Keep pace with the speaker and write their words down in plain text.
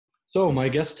So my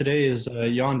guest today is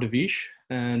Jan de Visch,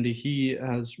 and he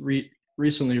has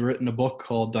recently written a book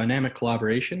called Dynamic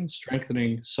Collaboration: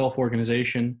 Strengthening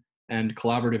Self-Organization and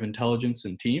Collaborative Intelligence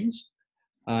in Teams.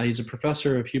 He's a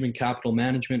professor of human capital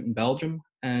management in Belgium,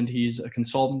 and he's a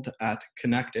consultant at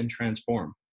Connect and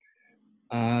Transform.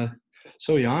 Uh,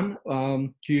 so Jan,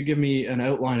 can you give me an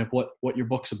outline of what your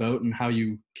book's about and how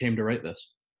you came to write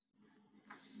this?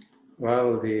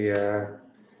 Well,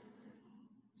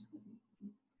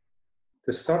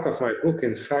 the start of my book,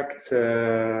 in fact,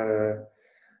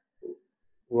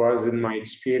 was in my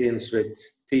experience with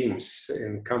teams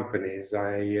in companies.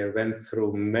 I went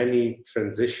through many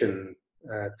transition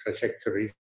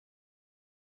trajectories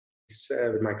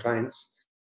with my clients.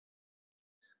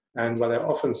 And what I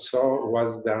often saw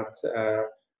was that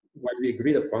what we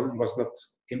agreed upon was not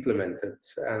implemented.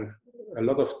 And a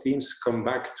lot of teams come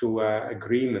back to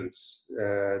agreements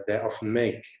they often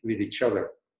make with each other.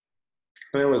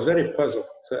 And I was very puzzled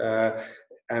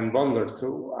and wondered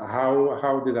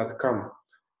how did that come?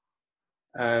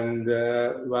 And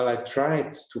well, I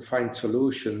tried to find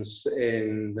solutions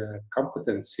in the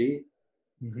competency,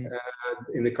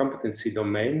 in the competency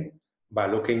domain by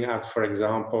looking at, for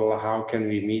example, how can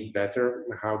we meet better?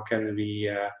 How can we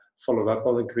follow up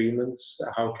on agreements?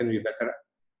 How can we better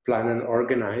plan and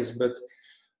organize? But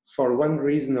for one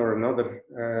reason or another,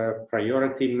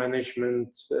 priority management,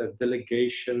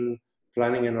 delegation,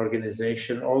 planning and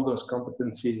organization, all those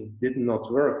competencies did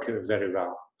not work very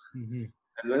well. And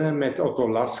when I met Otto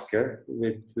Lasker,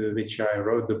 with which I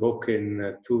wrote the book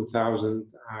in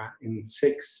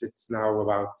 2006, it's now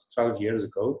about 12 years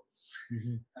ago,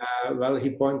 well, he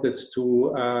pointed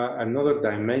to another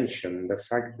dimension, the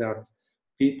fact that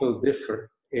people differ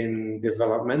in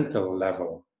developmental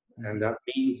level. And that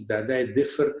means that they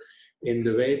differ in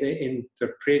the way they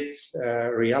interpret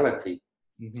reality.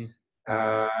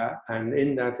 And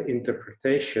in that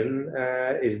interpretation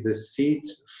is the seed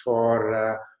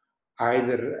for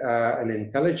either an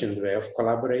intelligent way of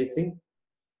collaborating,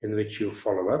 in which you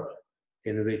follow up,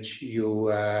 in which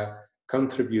you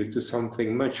contribute to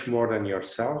something much more than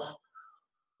yourself,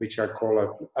 which I call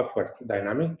an upward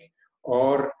dynamic,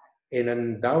 or in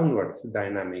a downward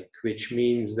dynamic, which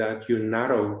means that you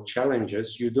narrow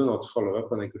challenges, you do not follow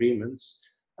up on agreements,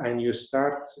 and you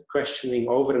start questioning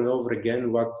over and over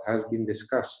again what has been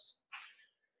discussed.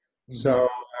 So,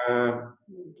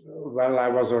 well, I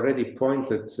was already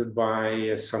pointed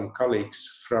by some colleagues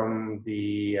from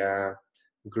the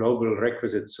Global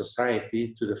Requisite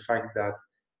Society to the fact that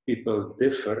people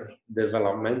differ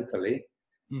developmentally,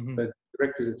 but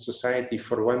Requisite Society,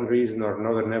 for one reason or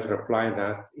another, never applied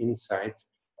that insight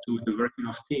to the working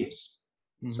of teams.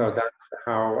 So that's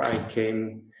how I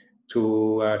came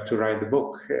to write the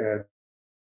book.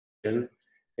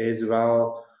 Is,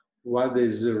 well, what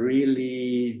is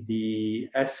really the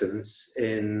essence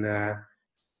in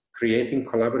creating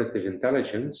collaborative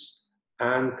intelligence,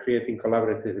 and creating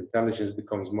collaborative intelligence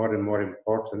becomes more and more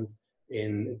important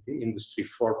in the Industry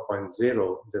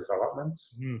 4.0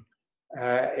 developments,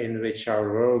 in which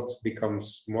our world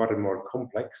becomes more and more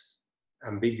complex,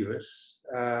 ambiguous,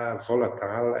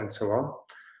 volatile, and so on.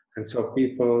 And so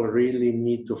people really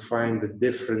need to find a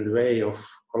different way of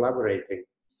collaborating.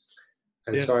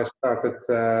 And so I started,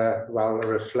 well,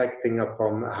 reflecting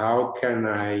upon how can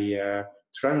I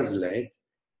translate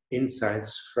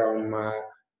insights from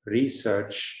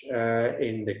research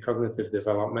in the cognitive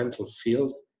developmental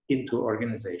field into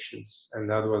organizations. And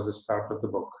that was the start of the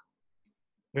book.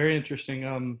 Very interesting.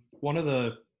 One of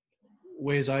the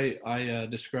ways I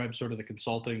describe sort of the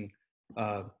consulting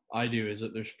I do is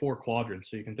that there's 4 quadrants.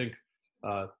 So you can think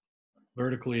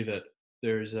vertically that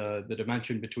there's the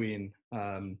dimension between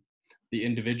the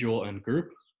individual and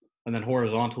group, and then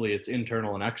horizontally it's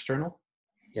internal and external.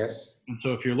 Yes. And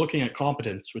so if you're looking at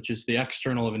competence, which is the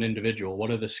external of an individual, what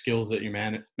are the skills that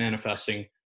you're manifesting?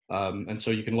 And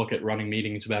so you can look at running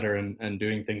meetings better and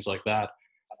doing things like that.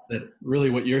 That really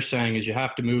what you're saying is you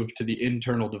have to move to the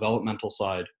internal developmental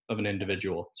side of an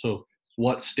individual. So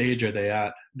what stage are they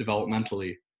at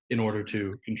developmentally in order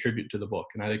to contribute to the book?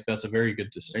 And I think that's a very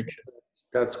good distinction.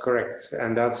 That's correct.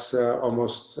 And that's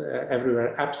almost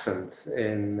everywhere absent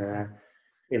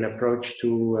in approach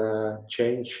to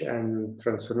change and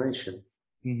transformation.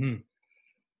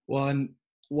 Well, and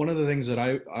one of the things that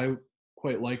I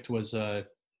quite liked was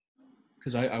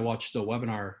because I watched a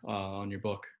webinar on your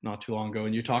book not too long ago,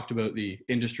 and you talked about the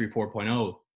Industry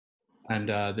 4.0 and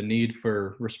the need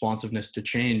for responsiveness to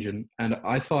change. And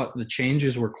I thought the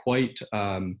changes were quite,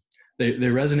 they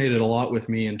resonated a lot with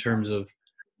me in terms of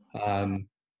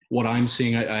what I'm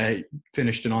seeing. I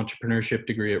finished an entrepreneurship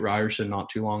degree at Ryerson not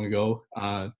too long ago,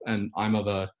 and I'm of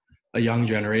a a young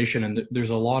generation, and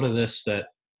there's a lot of this that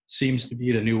seems to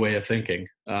be the new way of thinking.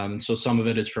 So some of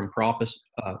it is from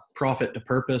profit to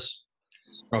purpose,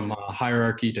 from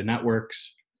hierarchy to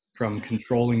networks, from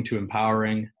controlling to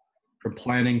empowering, from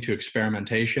planning to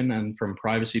experimentation, and from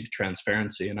privacy to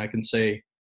transparency. And I can say,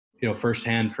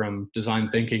 firsthand from design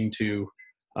thinking to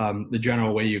the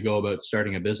general way you go about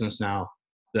starting a business now,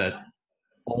 that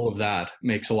all of that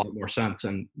makes a lot more sense.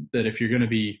 And that if you're going to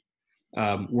be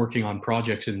working on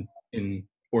projects in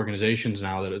organizations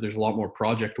now, that there's a lot more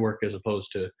project work as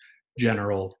opposed to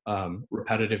general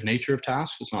repetitive nature of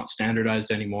tasks. It's not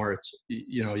standardized anymore. It's,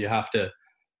 you have to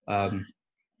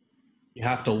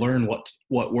learn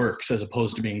what works as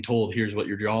opposed to being told here's what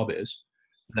your job is.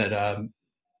 That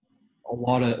a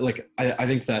lot of I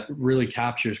think that really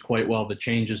captures quite well the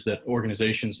changes that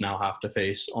organizations now have to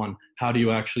face on how do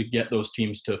you actually get those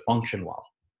teams to function well.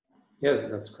 Yes,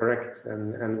 that's correct.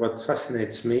 And what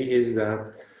fascinates me is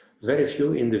that very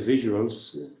few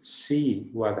individuals see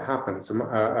what happens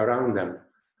around them.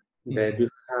 They do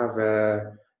have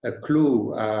a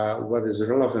clue what is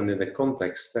relevant in the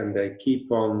context, and they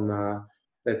keep on,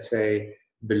 let's say,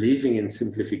 believing in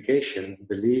simplification,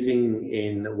 believing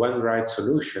in one right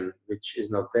solution, which is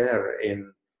not there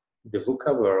in the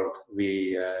VUCA world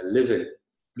we live in.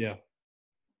 Yeah.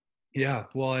 Yeah.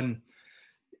 Well, and,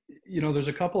 there's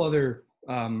a couple other,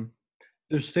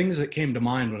 there's things that came to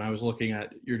mind when I was looking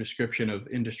at your description of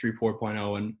Industry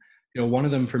 4.0. And, one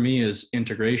of them for me is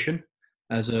integration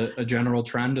as a general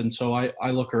trend. And so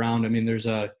I look around, I mean, there's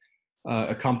a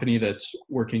company that's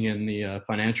working in the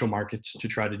financial markets to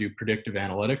try to do predictive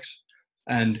analytics.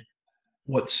 And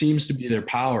what seems to be their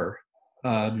power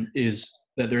is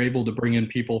that they're able to bring in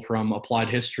people from applied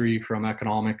history, from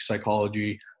economics,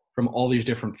 psychology, from all these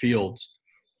different fields.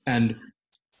 And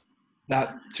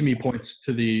that to me points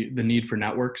to the need for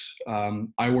networks.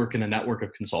 I work in a network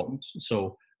of consultants.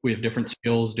 So we have different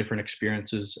skills, different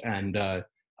experiences and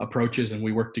approaches, and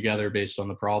we work together based on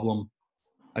the problem.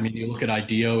 I mean, you look at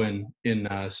IDEO in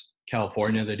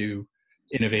California, they do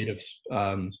innovative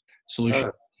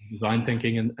solution design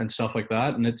thinking and stuff like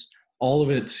that. And it's all of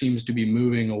it seems to be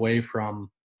moving away from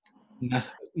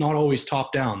not always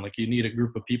top down. Like you need a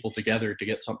group of people together to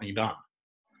get something done.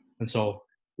 And so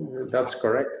that's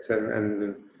correct.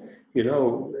 And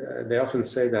they often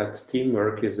say that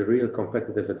teamwork is a real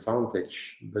competitive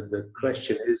advantage. But the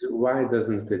question is, why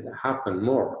doesn't it happen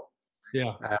more?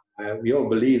 Yeah. We all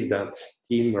believe that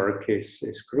teamwork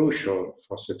is crucial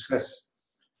for success,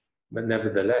 but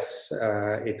nevertheless,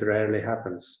 it rarely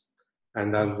happens.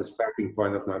 And that's the starting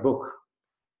point of my book.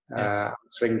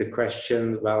 Answering the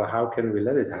question, well, how can we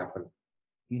let it happen?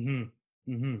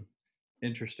 Mm-hmm. Mm-hmm.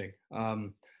 Interesting.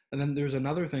 And then there's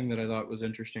another thing that I thought was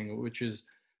interesting, which is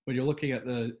when you're looking at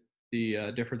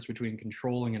the difference between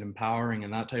controlling and empowering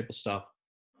and that type of stuff,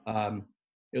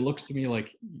 it looks to me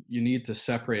like you need to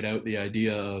separate out the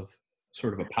idea of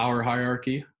sort of a power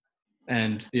hierarchy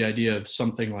and the idea of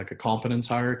something like a competence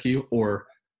hierarchy, or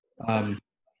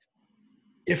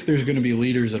if there's going to be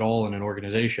leaders at all in an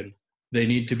organization, they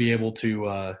need to be able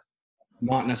to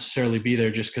not necessarily be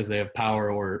there just because they have power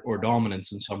or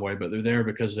dominance in some way, but they're there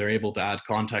because they're able to add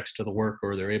context to the work,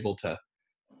 or they're able to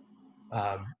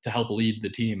help lead the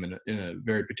team in a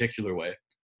very particular way.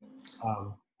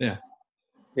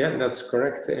 Yeah, that's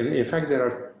correct. And in fact, there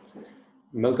are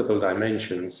multiple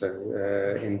dimensions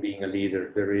in being a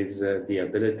leader. There is the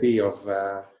ability of,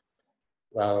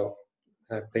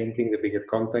 painting the bigger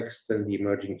context and the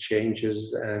emerging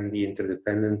changes and the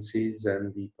interdependencies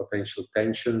and the potential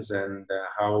tensions and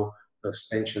how those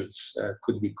tensions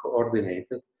could be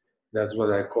coordinated. That's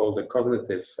what I call the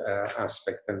cognitive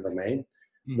aspect and domain.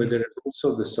 Mm-hmm. But there is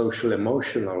also the social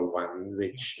emotional one,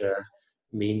 which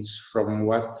means from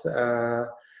what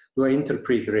do I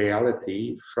interpret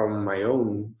reality from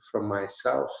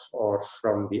myself, or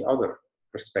from the other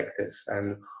perspective?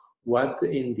 And what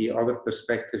in the other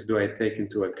perspective do I take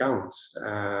into account?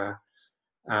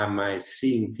 Am I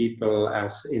seeing people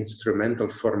as instrumental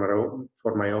for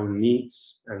my own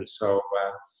needs, and so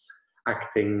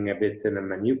acting a bit in a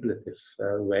manipulative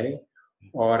way?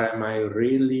 Or am I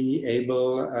really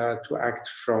able to act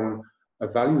from a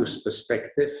values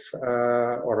perspective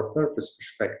or a purpose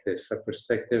perspective, a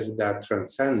perspective that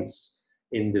transcends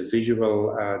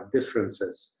individual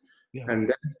differences? Yeah. And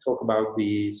then we talk about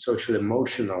the social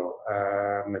emotional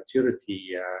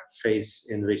maturity phase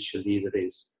in which a leader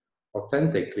is.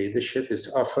 Authentic leadership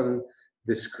is often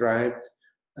described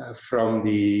from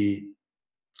the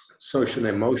social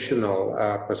emotional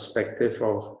perspective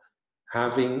of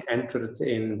having entered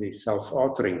in the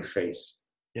self-authoring phase.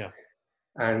 Yeah.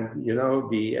 And you know,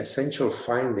 the essential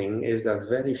finding is that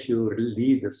very few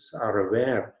leaders are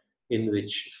aware in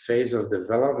which phase of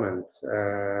development,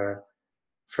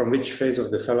 from which phase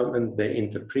of development they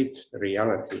interpret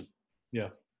reality. Yeah.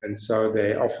 And so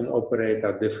they often operate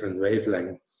at different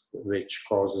wavelengths, which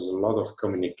causes a lot of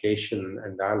communication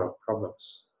and dialogue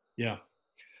problems. Yeah.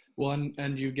 Well,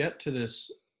 and you get to this,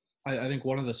 I think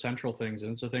one of the central things,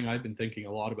 and it's a thing I've been thinking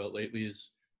a lot about lately,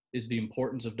 is the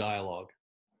importance of dialogue,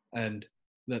 and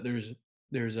that there's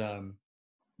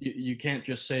you can't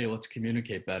just say let's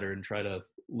communicate better and try to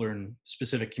learn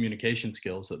specific communication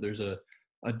skills, that there's a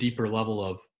deeper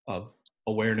level of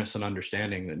awareness and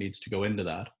understanding that needs to go into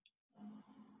that.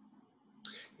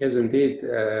 Yes, indeed.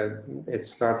 It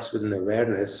starts with an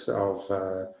awareness of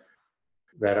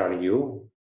where are you,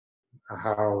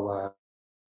 how,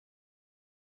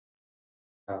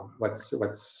 what's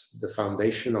the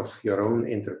foundation of your own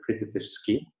interpretative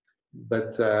scheme.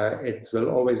 But it will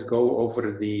always go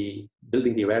over the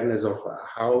building the awareness of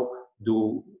how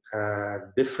do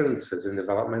differences in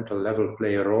developmental level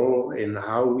play a role in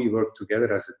how we work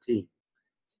together as a team.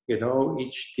 You know,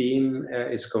 each team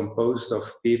is composed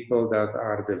of people that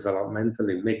are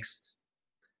developmentally mixed.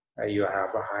 You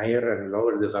have a higher and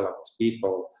lower developed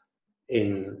people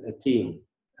in a team.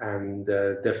 And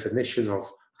the definition of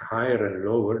higher and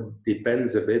lower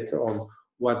depends a bit on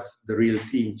what's the real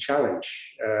team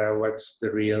challenge, what's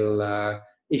the real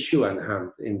issue at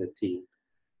hand in the team.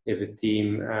 If a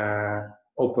team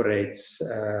operates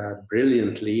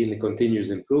brilliantly in the continuous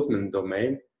improvement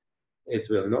domain, it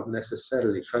will not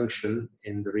necessarily function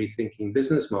in the rethinking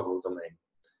business model domain.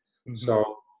 Mm-hmm.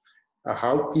 So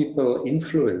how people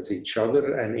influence each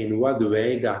other and in what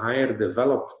way the higher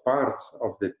developed part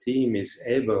of the team is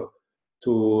able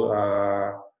to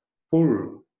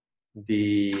pull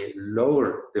the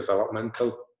lower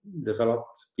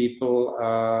developed people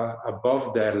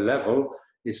above their level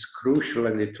is crucial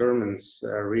and determines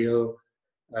real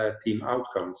team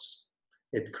outcomes.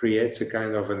 It creates a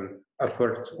kind of an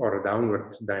upward or a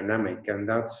downward dynamic, and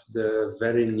that's the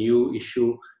very new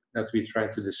issue that we try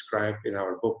to describe in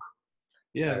our book.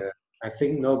 Yeah. I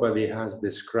think nobody has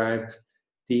described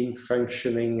team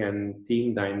functioning and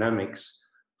team dynamics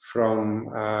from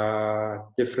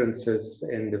differences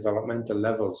in developmental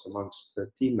levels amongst the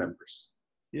team members.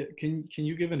 Yeah. Can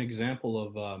you give an example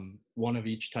of one of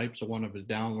each type, so one of a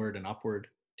downward and upward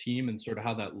team, and sort of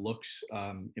how that looks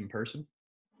in person?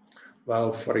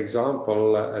 Well, for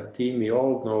example, a team we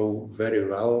all know very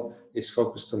well is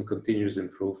focused on continuous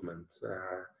improvement.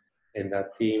 In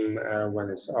that team,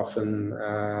 one is often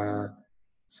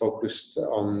focused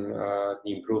on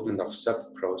the improvement of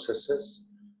sub-processes.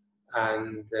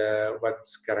 And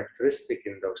what's characteristic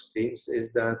in those teams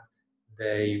is that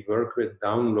they work with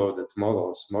downloaded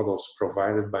models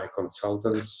provided by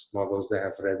consultants, models they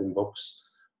have read in books,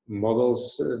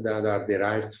 models that are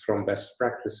derived from best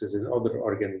practices in other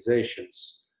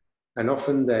organizations. And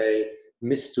often they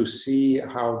miss to see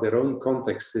how their own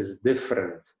context is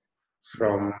different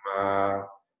from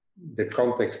the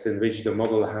context in which the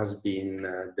model has been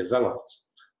developed.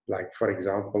 Like, for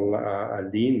example, a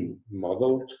lean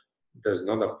model does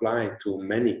not apply to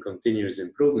many continuous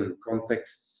improvement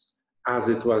contexts as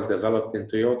it was developed in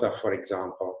Toyota, for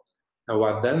example. And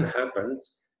what then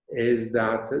happens is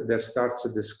that there starts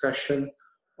a discussion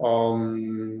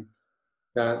on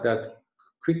that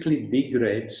quickly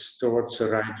degrades towards a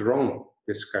right-wrong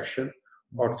discussion,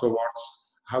 or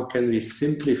towards how can we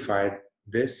simplify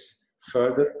this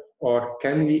further, or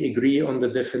can we agree on the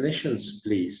definitions,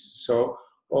 please? So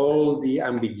all the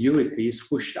ambiguity is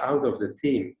pushed out of the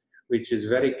team, which is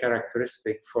very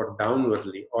characteristic for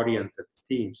downwardly oriented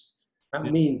teams. That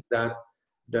means that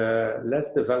the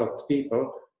less developed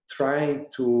people try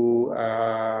to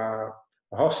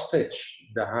hostage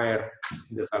the higher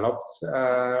developed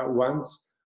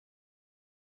ones,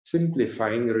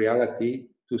 simplifying reality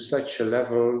to such a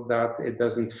level that it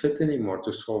doesn't fit anymore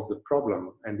to solve the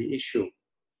problem and the issue.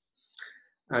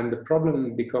 And the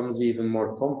problem becomes even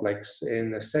more complex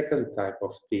in a second type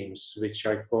of teams, which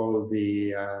I call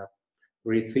the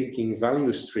rethinking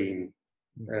value stream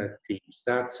teams.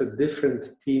 That's a different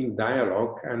team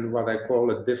dialogue and what I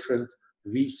call a different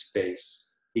we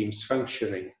space teams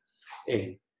functioning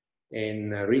in. In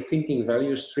rethinking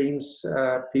value streams,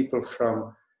 people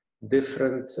from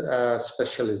different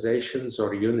specializations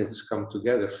or units come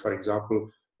together. For example,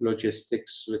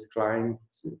 logistics with client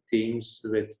teams,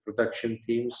 with production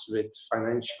teams, with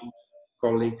financial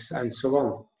colleagues, and so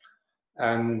on.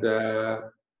 And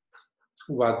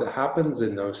what happens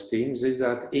in those teams is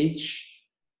that each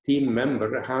team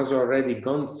member has already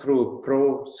gone through a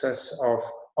process of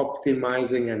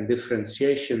optimizing and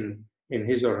differentiation in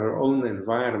his or her own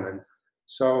environment.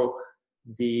 So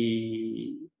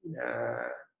the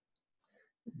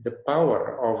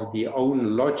power of the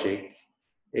own logic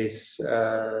is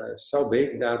so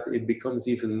big that it becomes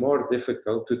even more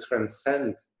difficult to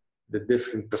transcend the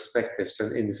different perspectives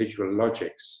and individual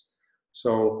logics.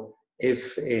 So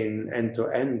if in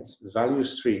end-to-end value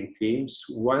stream teams,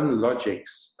 one logic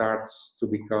starts to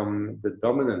become the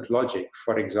dominant logic,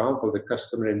 for example, the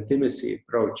customer intimacy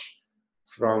approach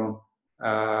from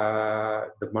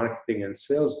the marketing and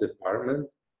sales department,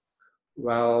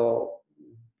 well,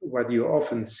 what you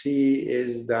often see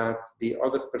is that the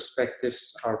other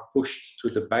perspectives are pushed to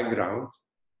the background,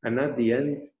 and at the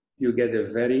end you get a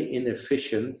very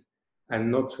inefficient and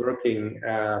not working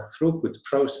throughput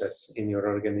process in your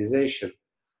organization,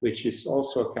 which is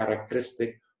also a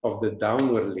characteristic of the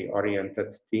downwardly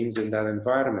oriented teams in that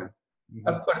environment. Mm-hmm.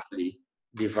 Upwardly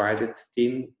divided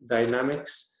team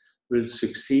dynamics will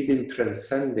succeed in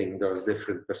transcending those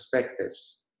different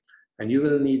perspectives, and you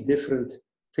will need different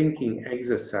thinking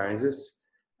exercises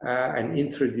and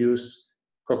introduce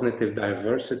cognitive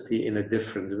diversity in a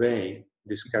different way.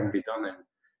 This can be done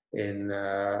in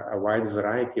a wide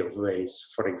variety of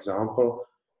ways. For example,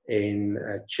 in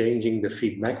changing the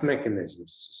feedback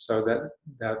mechanisms so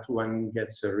that one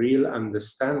gets a real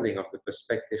understanding of the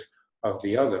perspective of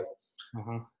the other.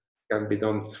 Uh-huh. It can be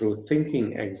done through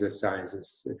thinking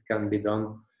exercises. It can be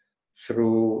done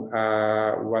through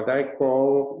what I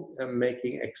call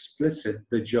making explicit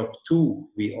the job two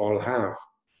we all have,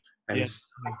 and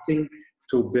starting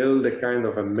to build a kind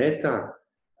of a meta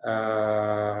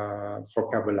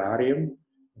vocabularium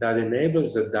that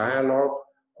enables a dialogue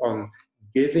on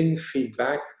giving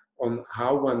feedback on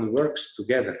how one works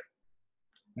together,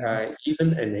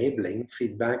 even enabling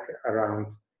feedback around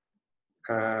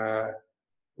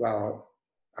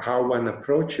how one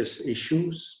approaches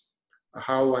issues,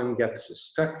 how one gets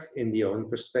stuck in the own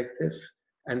perspective,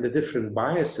 and the different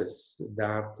biases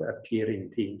that appear in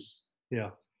teams. Yeah.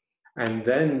 And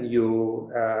then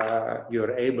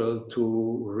you're able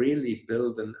to really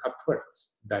build an upward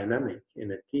dynamic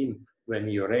in a team when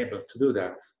you're able to do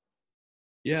that.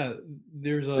 Yeah,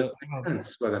 there's a... That makes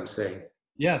sense what I'm saying.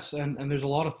 Yes, and there's a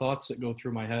lot of thoughts that go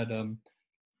through my head.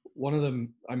 One of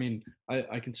them, I mean,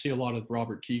 I can see a lot of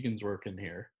Robert Keegan's work in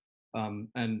here.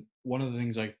 And one of the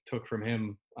things I took from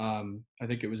him, I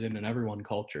think it was in an Everyone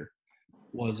culture,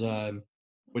 was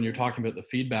when you're talking about the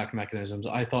feedback mechanisms,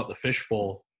 I thought the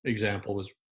fishbowl example was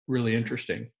really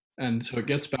interesting. And so it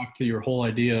gets back to your whole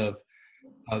idea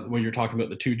of when you're talking about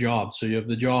the two jobs. So you have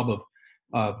the job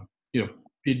of,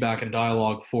 feedback and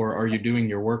dialogue for, are you doing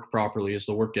your work properly? Is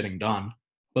the work getting done?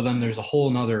 But then there's a whole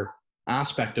nother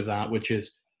aspect of that, which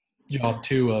is job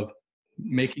two of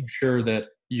making sure that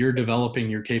you're developing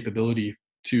your capability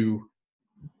to,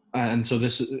 and so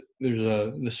there's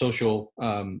the social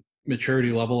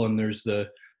maturity level, and there's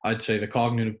I'd say the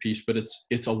cognitive piece, but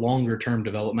it's a longer term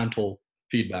developmental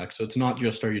feedback. So it's not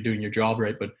just, are you doing your job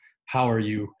right, but how are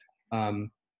you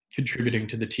contributing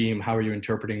to the team? How are you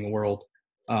interpreting the world?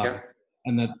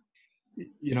 And that,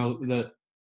 that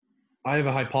I have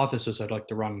a hypothesis I'd like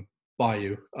to run by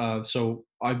you. So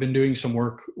I've been doing some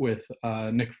work with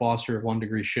Nick Foster of One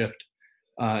Degree Shift,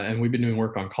 and we've been doing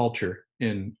work on culture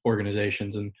in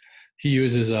organizations. And he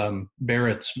uses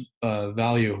Barrett's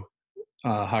value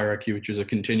hierarchy, which is a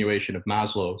continuation of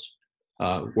Maslow's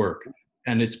work.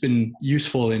 And it's been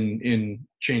useful in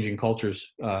changing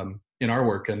cultures in our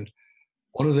work. And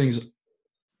one of the things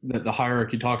that the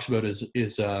hierarchy talks about is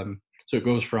so it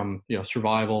goes from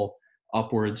survival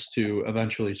upwards to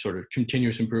eventually sort of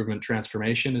continuous improvement.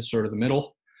 Transformation is sort of the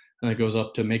middle, and it goes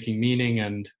up to making meaning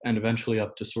and eventually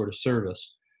up to sort of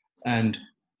service. And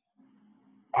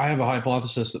I have a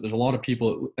hypothesis that there's a lot of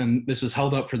people, and this is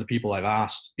held up for the people I've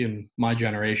asked in my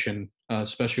generation,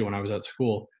 especially when I was at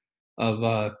school, of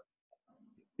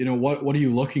what are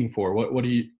you looking for? What do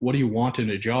you want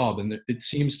in a job? And it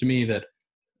seems to me that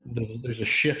there's a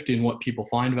shift in what people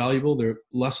find valuable. They're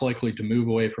less likely to move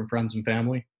away from friends and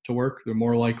family to work. They're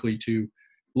more likely to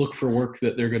look for work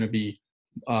that they're going to be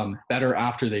better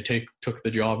after they took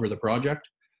the job or the project.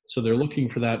 So they're looking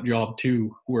for that job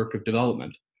two work of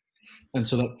development. And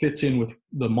so that fits in with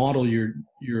the model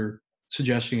you're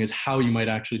suggesting is how you might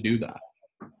actually do that.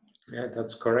 Yeah,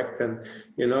 that's correct. And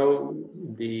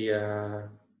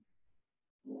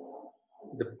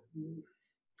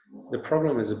the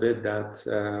problem is a bit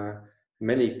that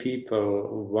many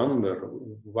people wonder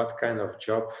what kind of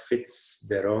job fits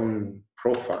their own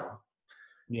profile.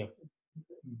 Yeah.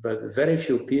 But very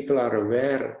few people are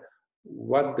aware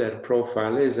what their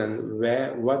profile is and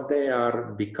what they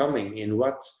are becoming, in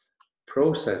what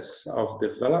process of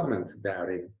development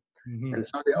they're in. Mm-hmm. And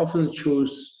so they often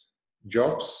choose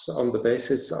jobs on the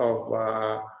basis of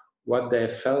what they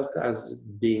felt as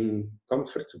being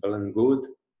comfortable and good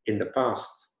in the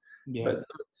past, Yeah. but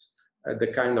not the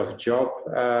kind of job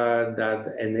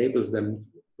that enables them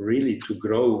really to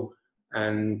grow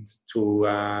and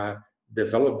to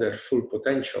develop their full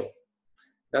potential.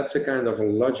 That's a kind of a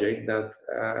logic that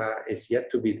is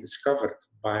yet to be discovered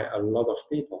by a lot of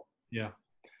people. Yeah.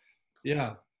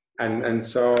 Yeah. And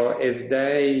so if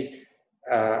they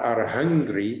are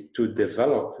hungry to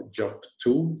develop job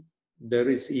two, there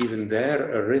is even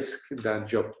there a risk that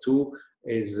job two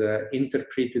is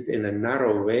interpreted in a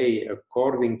narrow way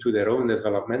according to their own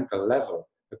developmental level,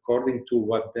 according to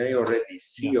what they already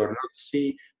see or not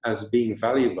see as being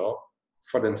valuable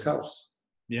for themselves.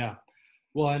 Yeah.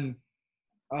 Well, and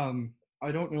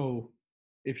I don't know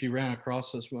if you ran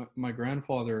across this. My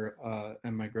grandfather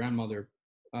and my grandmother,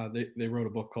 they wrote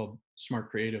a book called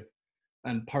Smart Creative.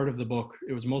 And part of the book,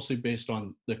 it was mostly based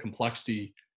on the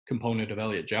complexity component of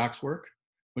Elliot Jack's work,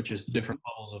 which is different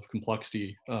levels of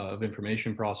complexity of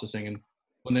information processing. And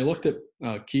when they looked at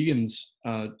Keegan's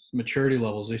maturity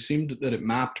levels, they seemed that it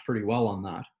mapped pretty well on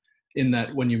that, in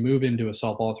that when you move into a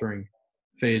self-authoring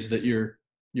phase, that you're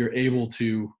able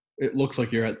to, it looks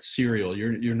like you're at serial.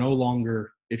 You're no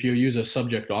longer, if you use a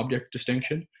subject-object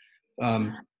distinction,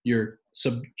 you're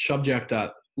subject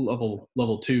at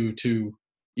level two to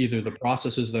either the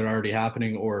processes that are already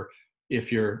happening, or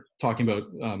if you're talking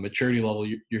about maturity level,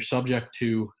 you're subject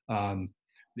to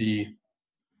the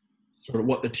sort of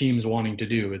what the team's wanting to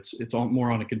do. It's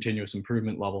more on a continuous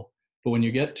improvement level. But when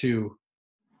you get to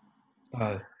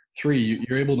three,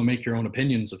 you're able to make your own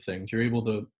opinions of things. You're able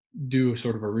to do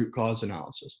sort of a root cause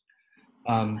analysis.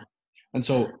 And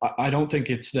so I don't think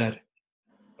it's that.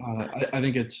 I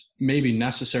think it's maybe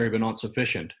necessary but not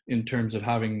sufficient in terms of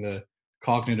having the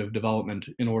cognitive development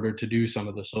in order to do some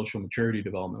of the social maturity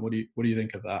development. What do you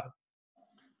think of that?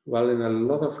 Well, in a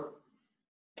lot of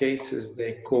cases,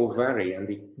 they co-vary and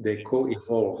they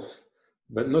co-evolve,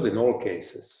 but not in all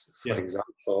cases. For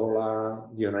example,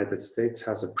 the United States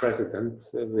has a president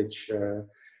which can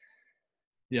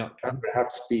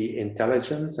perhaps be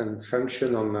intelligent and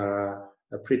function on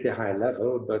a pretty high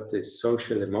level, but is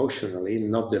social emotionally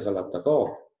not developed at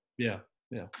all.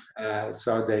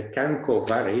 So they can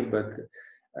co-vary, but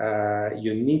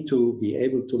you need to be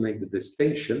able to make the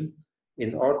distinction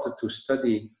in order to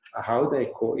study how they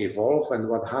co-evolve and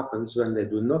what happens when they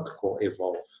do not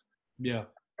co-evolve.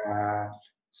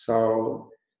 So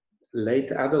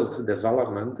late adult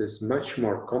development is much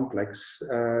more complex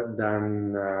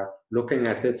than looking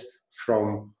at it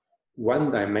from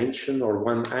one dimension or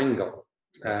one angle.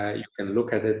 You can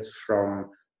look at it from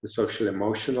the social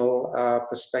emotional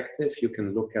perspective, you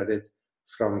can look at it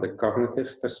from the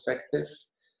cognitive perspective,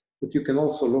 but you can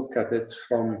also look at it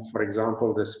from, for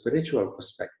example, the spiritual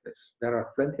perspective. There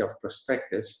are plenty of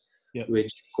perspectives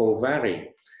which co-vary,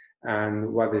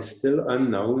 and what is still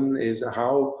unknown is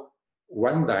how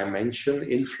one dimension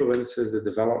influences the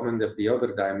development of the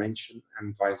other dimension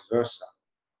and vice versa.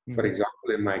 For example,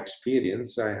 in my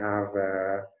experience, I have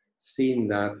seen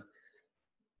that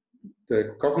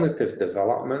the cognitive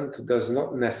development does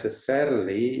not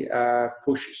necessarily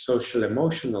push social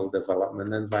emotional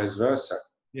development and vice versa.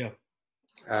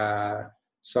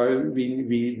 So we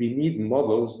need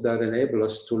models that enable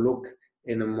us to look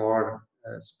in a more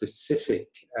specific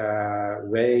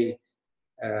way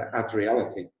at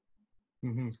reality.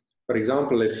 For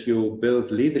example, if you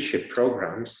build leadership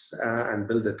programs and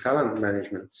build a talent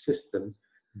management system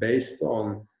based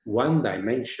on one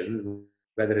dimension,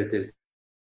 whether it is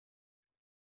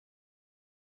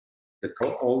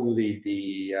only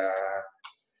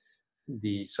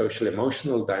the social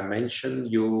emotional dimension,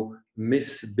 you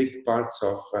miss big parts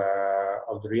of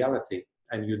the reality,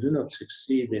 and you do not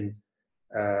succeed in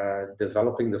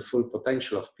developing the full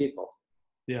potential of people.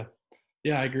 I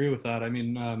agree with that. I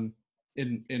mean,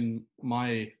 in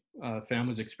my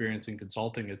family's experience in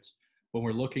consulting, it's when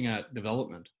we're looking at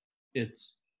development,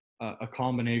 it's a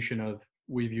combination of,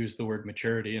 we've used the word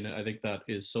maturity, and I think that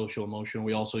is social emotional.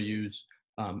 We also use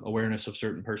awareness of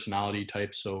certain personality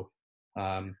types, so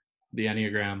the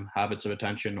Enneagram, habits of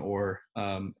attention, or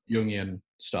Jungian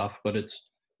stuff. But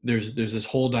there's this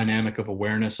whole dynamic of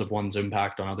awareness of one's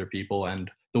impact on other people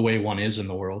and the way one is in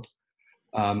the world.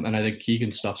 And I think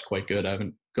Keegan's stuff's quite good. I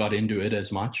haven't got into it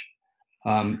as much.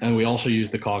 And we also use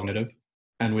the cognitive,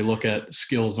 and we look at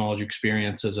skills, knowledge,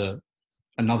 experience as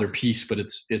another piece, but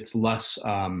it's less,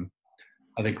 I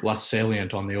think, less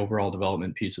salient on the overall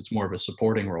development piece. It's more of a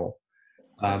supporting role.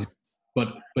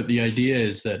 But the idea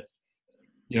is that,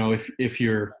 you know, if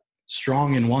you're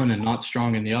strong in one and not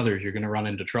strong in the others, you're going to run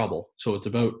into trouble. So it's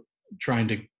about trying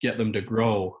to get them to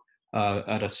grow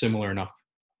at a similar enough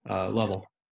level.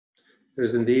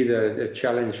 There's indeed a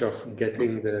challenge of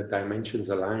getting the dimensions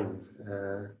aligned.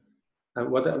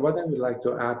 And what I would like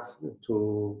to add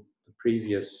to the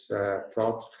previous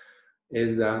thought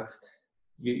is that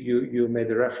you made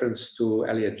a reference to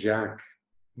Elliott Jaques.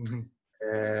 Mm-hmm.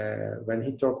 When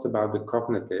he talked about the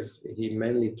cognitive, he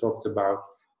mainly talked about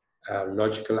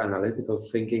logical, analytical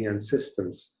thinking and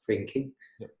systems thinking,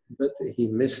 but he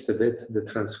missed a bit the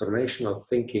transformational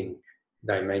thinking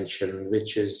dimension,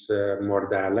 which is more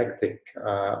dialectic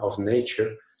of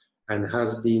nature and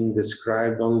has been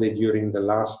described only during the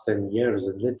last 10 years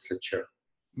in literature.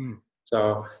 Mm.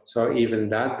 So even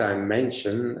that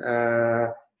dimension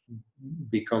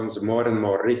becomes more and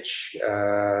more rich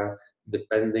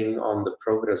depending on the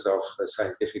progress of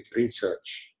scientific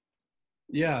research.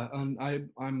 Yeah, and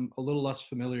I'm a little less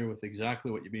familiar with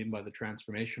exactly what you mean by the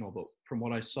transformational, but from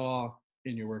what I saw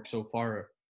in your work so far,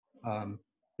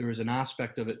 there was an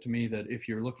aspect of it to me that if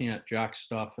you're looking at Jaques'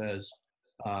 stuff as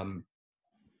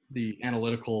the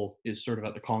analytical is sort of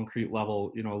at the concrete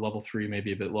level, you know, level 3,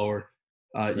 maybe a bit lower,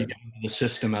 you get into the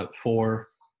system at 4,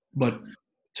 but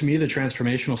to me the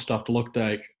transformational stuff looked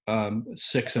like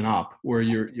 6 and up, where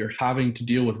you're having to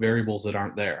deal with variables that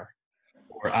aren't there,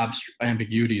 or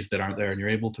ambiguities that aren't there, and you're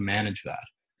able to manage that.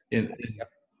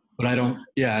 But I don't,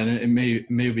 yeah, and it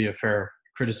may be a fair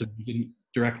criticism. You didn't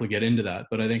directly get into that,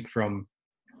 but I think from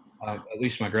at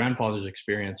least my grandfather's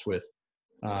experience with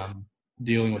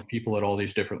dealing with people at all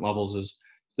these different levels is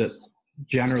that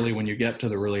generally when you get to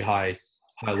the really high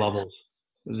levels,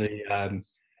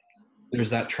 there's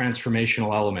that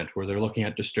transformational element where they're looking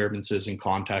at disturbances in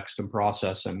context and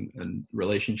process and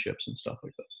relationships and stuff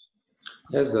like that.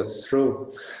 Yes, that's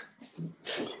true.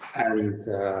 And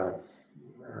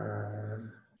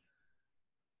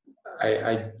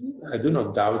I do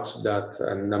not doubt that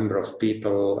a number of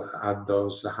people at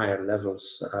those higher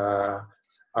levels are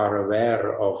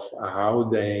aware of how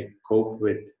they cope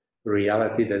with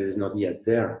reality that is not yet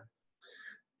there.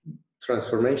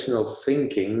 Transformational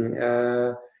thinking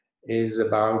is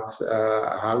about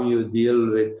how you deal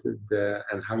with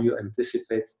and how you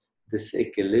anticipate this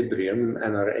equilibrium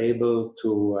and are able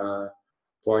to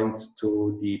point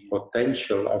to the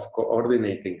potential of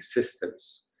coordinating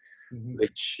systems, mm-hmm.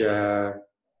 which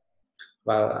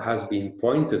well, has been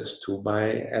pointed to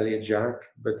by Elliott Jaques,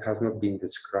 but has not been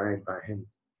described by him.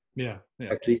 Yeah.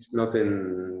 At least not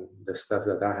in the stuff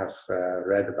that I have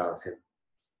read about him.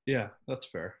 Yeah, that's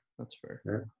fair.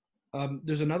 Yeah.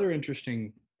 There's another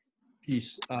interesting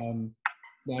piece. I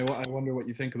wonder what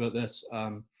you think about this.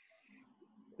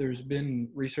 There's been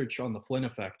research on the Flynn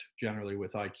effect generally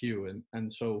with IQ,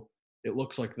 and so it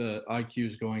looks like the IQ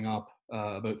is going up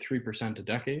about 3% a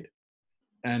decade.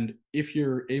 And if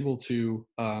you're able to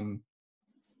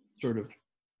sort of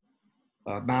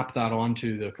map that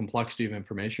onto the complexity of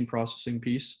information processing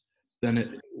piece,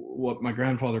 then what my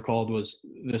grandfather called was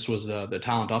the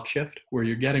talent upshift, where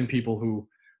you're getting people who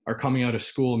are coming out of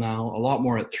school now a lot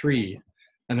more at 3,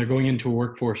 and they're going into a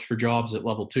workforce for jobs at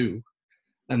level 2.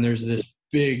 And there's this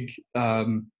big,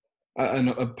 and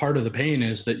a part of the pain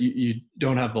is that you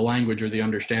don't have the language or the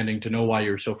understanding to know why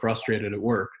you're so frustrated at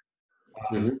work.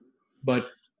 Mm-hmm. But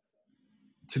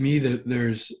to me,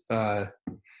 there's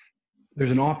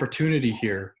an opportunity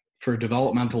here for a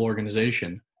developmental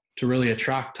organization to really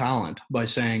attract talent by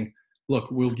saying, look,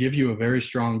 we'll give you a very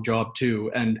strong job too,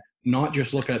 and not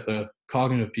just look at the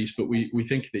cognitive piece, but we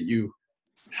think that you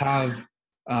have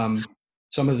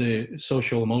some of the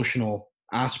social emotional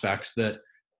aspects that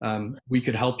we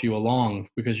could help you along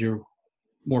because you're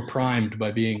more primed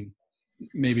by being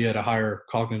maybe at a higher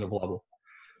cognitive level.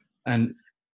 And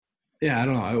yeah, I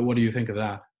don't know. What do you think of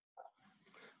that?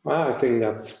 Well, I think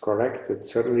that's correct.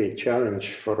 It's certainly a challenge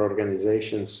for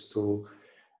organizations to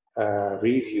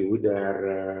review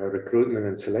their recruitment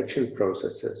and selection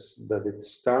processes, but it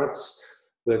starts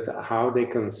with how they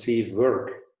conceive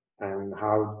work and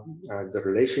how the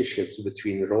relationships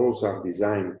between roles are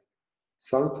designed.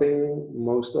 Something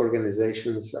most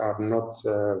organizations are not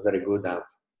very good at.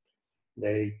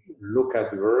 They look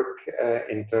at work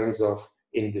in terms of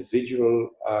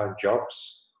individual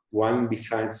jobs, one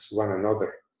besides one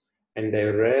another. And they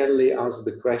rarely ask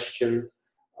the question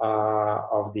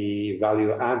of the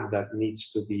value add that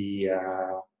needs to be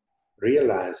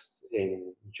realized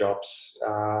in jobs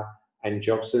and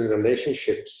jobs in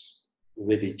relationships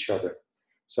with each other.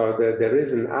 So there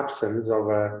is an absence of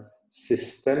a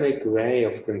systemic way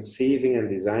of conceiving and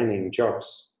designing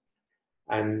jobs.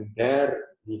 And there,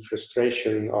 the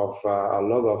frustration of a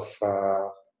lot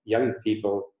of young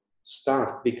people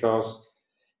start, because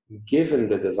given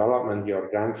the development your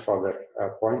grandfather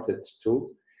pointed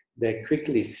to, they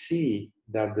quickly see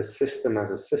that the system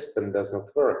as a system does not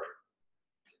work.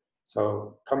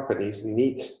 So companies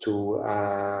need to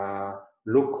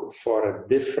look for a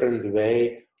different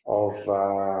way of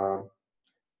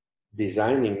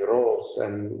designing roles.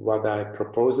 And what I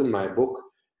propose in my book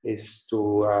is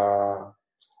to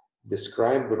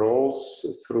describe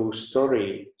roles through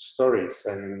stories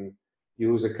and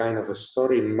use a kind of a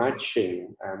story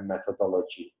matching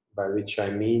methodology, by which I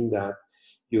mean that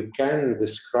you can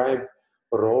describe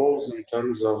roles in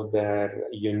terms of their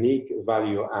unique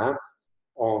value add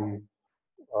on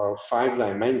 5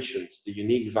 dimensions, the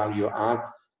unique value add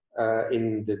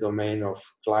in the domain of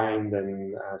client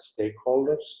and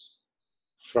stakeholders.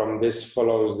 From this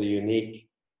follows the unique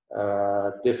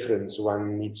difference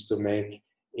one needs to make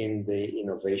in the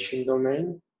innovation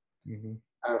domain. Mm-hmm.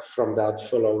 From that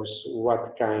follows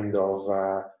what kind of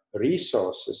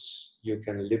resources you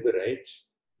can liberate,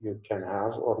 you can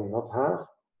have or not have.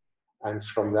 And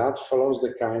from that follows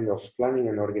the kind of planning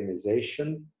and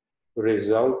organization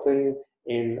resulting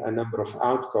in a number of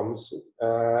outcomes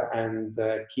and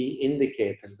key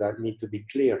indicators that need to be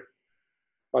clear.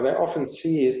 What I often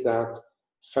see is that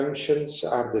functions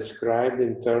are described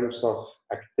in terms of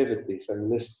activities and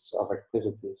lists of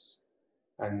activities.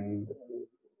 And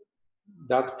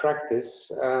that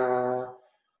practice,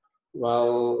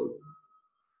 well,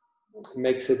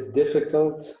 makes it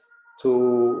difficult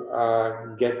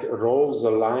to get roles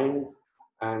aligned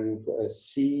and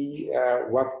see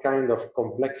what kind of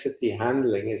complexity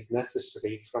handling is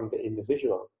necessary from the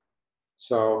individual.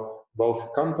 So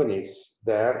both companies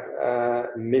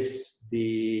there miss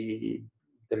the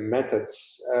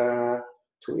methods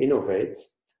to innovate,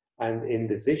 and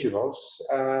individuals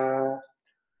are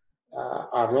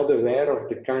not aware of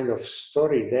the kind of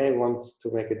story they want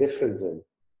to make a difference in.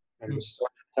 And the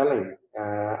storytelling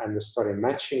and the story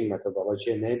matching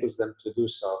methodology enables them to do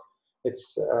so.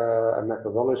 It's a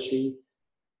methodology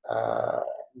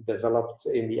developed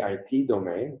in the IT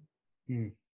domain,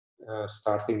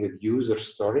 starting with user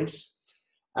stories,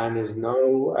 and is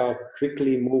now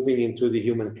quickly moving into the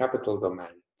human capital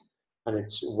domain. And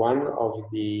it's one of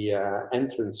the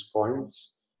entrance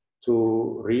points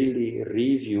to really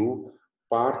review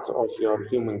part of your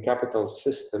human capital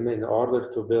system in order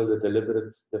to build a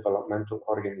deliberate developmental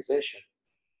organization.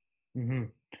 Mm-hmm.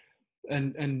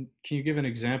 And can you give an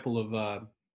example of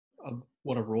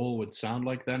what a role would sound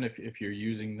like then if you're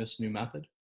using this new method?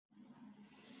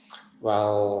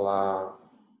 Well,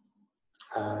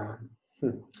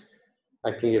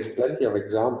 I can give plenty of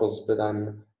examples, but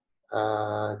I'm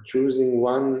choosing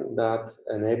one that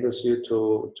enables you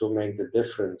to make the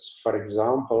difference. For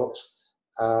example,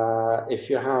 if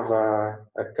you have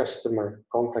a customer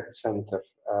contact center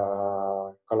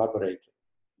collaborator,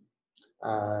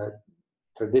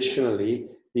 traditionally,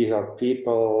 these are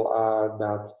people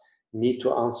that need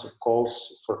to answer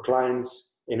calls for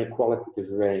clients in a qualitative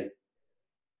way.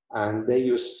 And they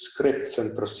use scripts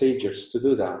and procedures to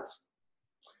do that.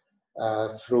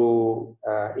 Through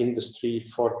Industry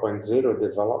 4.0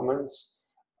 developments,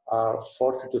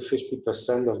 40 to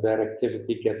 50% of their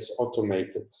activity gets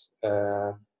automated,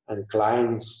 and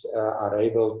clients are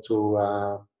able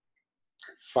to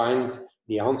find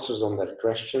the answers on their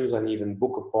questions and even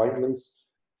book appointments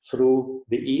through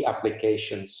the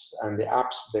e-applications and the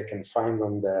apps they can find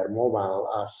on their mobile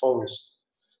phones.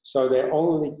 So they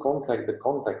only contact the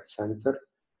contact center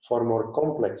for more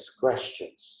complex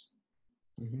questions.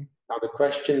 Mm-hmm. Now the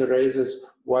question raises,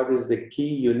 what is the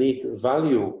key unique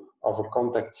value of a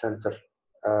contact center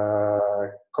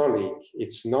colleague?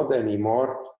 It's not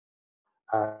anymore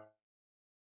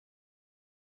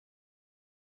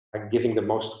giving the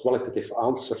most qualitative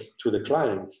answer to the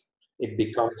client. It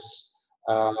becomes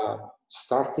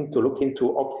starting to look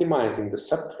into optimizing the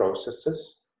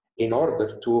sub-processes in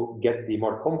order to get the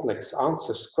more complex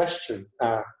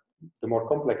the more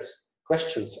complex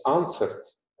questions answered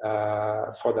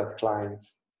for that client.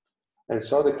 And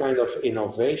so the kind of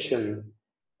innovation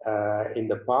in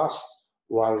the past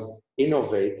was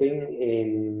innovating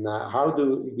in how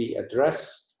do we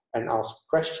address and ask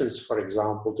questions, for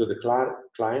example, to the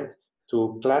client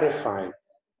to clarify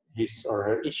his or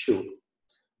her issue.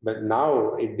 But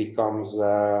now it becomes,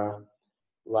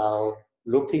 well,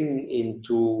 looking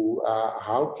into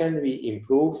how can we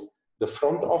improve the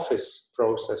front office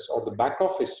process or the back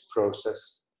office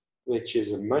process, which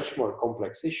is a much more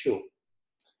complex issue.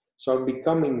 So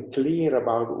becoming clear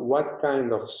about what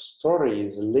kind of story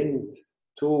is linked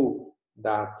to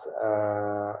that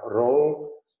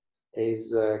role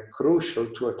is crucial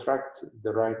to attract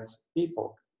the right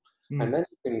people. And then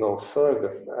you can go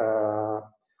further.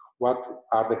 what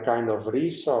are the kind of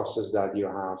resources that you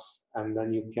have, and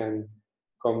then you can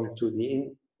come to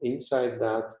the insight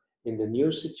that in the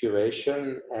new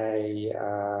situation,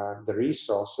 the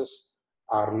resources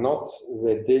are not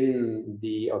within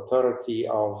the authority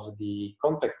of the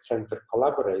contact center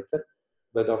collaborator,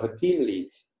 but of a team lead.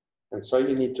 And so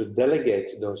you need to delegate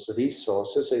those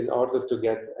resources in order to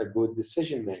get a good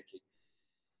decision making.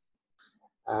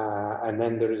 And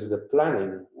then there is the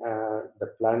planning. The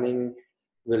planning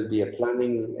will be a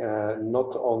planning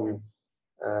not on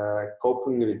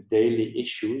coping with daily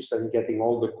issues and getting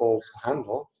all the calls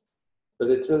handled, but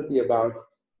it will be about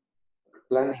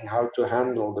planning how to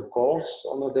handle the calls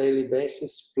on a daily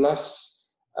basis, plus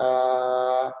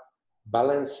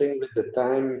balancing with the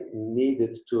time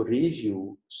needed to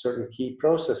review certain key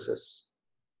processes.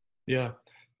 Yeah,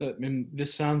 I mean,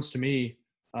 this sounds to me,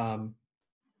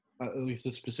 at least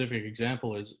this specific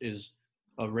example is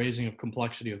a raising of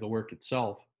complexity of the work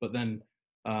itself. But then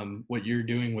what you're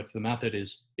doing with the method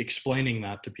is explaining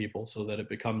that to people so that it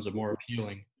becomes a more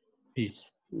appealing piece.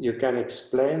 You can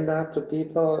explain that to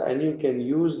people, and you can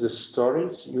use the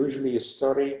stories. Usually a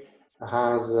story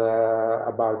has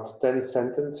about 10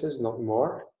 sentences, not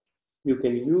more. You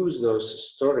can use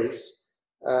those stories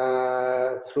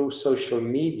through social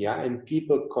media, and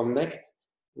people connect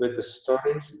with the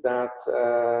stories that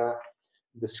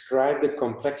describe the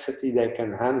complexity they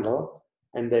can handle,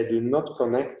 and they do not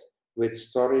connect with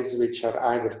stories which are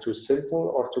either too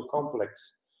simple or too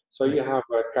complex. So you have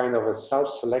a kind of a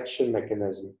self-selection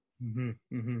mechanism. Mm-hmm,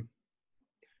 mm-hmm.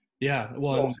 Yeah,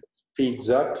 well, it speeds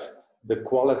up the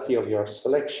quality of your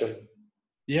selection.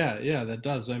 Yeah, that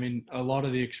does. I mean, a lot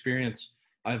of the experience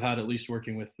I've had, at least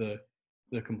working with the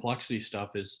complexity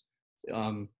stuff, is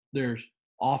there's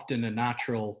often a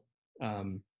natural, I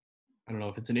don't know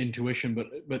if it's an intuition,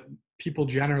 but people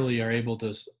generally are able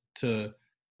to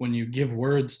when you give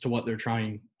words to what they're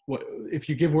trying. What if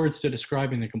you give words to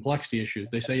describing the complexity issues?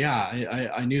 They say, "Yeah,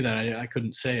 I knew that. I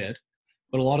couldn't say it."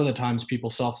 But a lot of the times,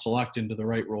 people self-select into the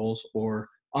right roles or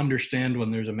understand when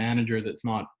there's a manager that's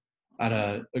not at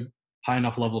a high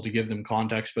enough level to give them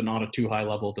context, but not a too high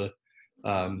level to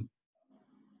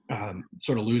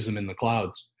sort of lose them in the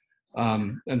clouds.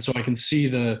 And so I can see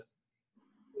the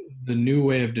new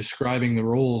way of describing the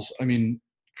roles. I mean,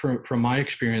 from my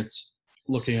experience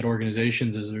looking at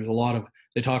organizations, is there's a lot of,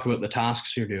 they talk about the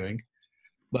tasks you're doing,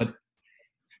 but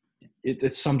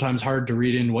it's sometimes hard to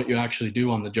read in what you actually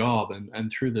do on the job.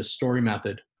 And through the story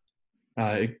method,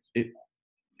 it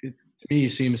to me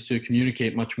seems to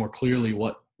communicate much more clearly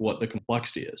what the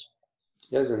complexity is.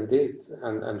 Yes, indeed.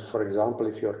 And for example,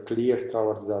 if you're clear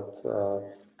towards that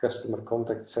customer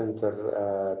contact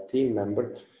center team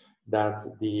member, that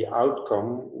the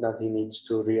outcome that he needs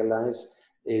to realize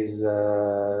is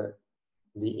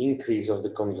the increase of the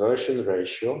conversion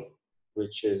ratio,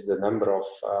 which is the number of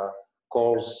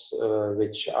calls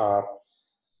which are,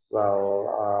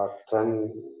 well,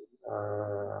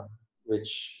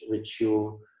 which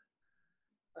you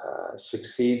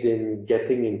succeed in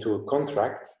getting into a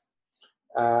contract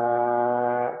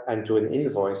and to an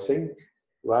invoicing.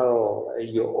 Well,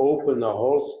 you open a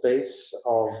whole space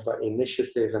of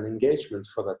initiative and engagement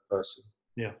for that person.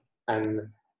 Yeah. And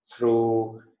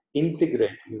through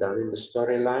integrating that in the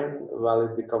storyline, well,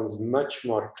 it becomes much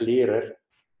more clearer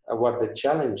what the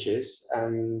challenge is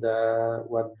and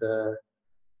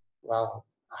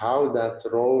how that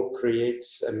role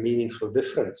creates a meaningful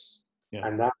difference. Yeah.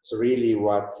 And that's really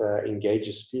what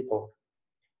engages people.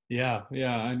 Yeah.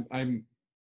 I'm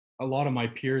a lot of my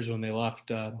peers, when they left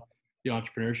the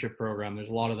entrepreneurship program, there's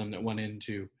a lot of them that went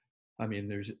into, I mean,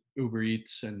 there's Uber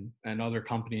Eats and other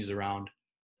companies around,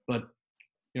 but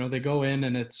they go in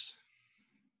and it's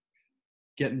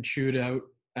getting chewed out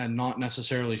and not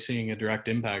necessarily seeing a direct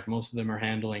impact. Most of them are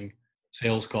handling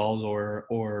sales calls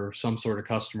or some sort of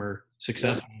customer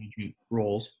success management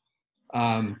roles.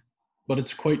 But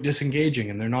it's quite disengaging,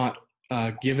 and they're not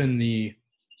given the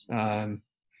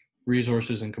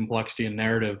resources and complexity and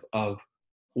narrative of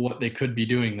what they could be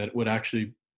doing that would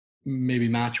actually maybe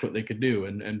match what they could do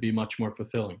and be much more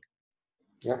fulfilling.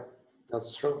 Yeah,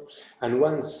 that's true. And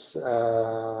once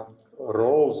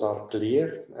roles are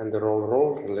clear and the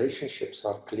role relationships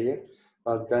are clear,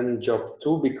 well, then job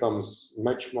 2 becomes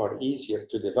much more easier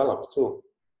to develop too.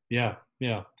 Yeah.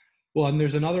 Well, and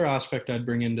there's another aspect I'd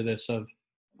bring into this of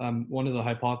one of the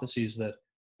hypotheses that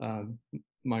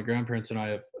my grandparents and I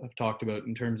have talked about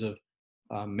in terms of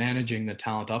managing the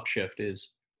talent upshift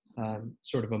is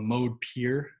sort of a mode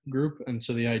peer group. And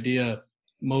so the idea,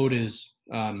 mode is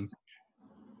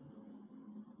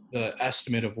the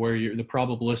estimate of the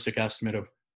probabilistic estimate of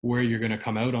where you're going to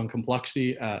come out on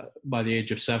complexity by the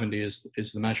age of 70 is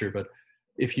the measure. But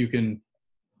if you can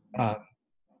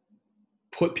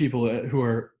put people who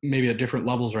are maybe at different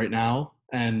levels right now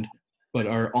but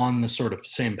are on the sort of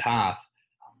same path,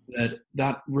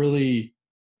 that really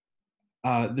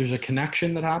there's a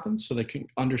connection that happens, so they can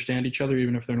understand each other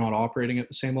even if they're not operating at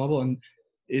the same level. And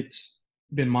it's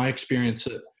been my experience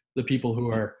that the people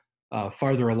who are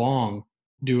farther along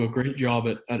do a great job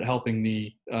at helping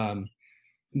the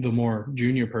more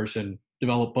junior person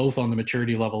develop both on the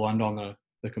maturity level and on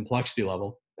the complexity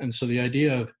level. And so the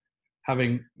idea of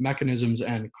having mechanisms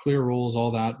and clear roles,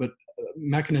 all that, but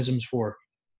mechanisms for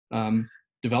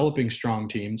developing strong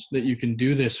teams, that you can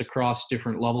do this across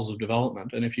different levels of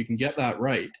development. And if you can get that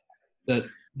right, that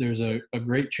there's a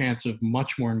great chance of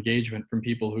much more engagement from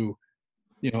people who,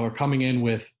 are coming in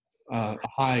with a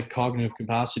high cognitive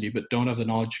capacity, but don't have the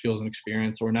knowledge, skills, and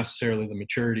experience, or necessarily the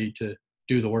maturity to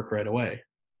do the work right away.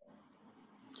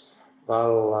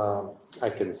 Well, I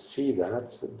can see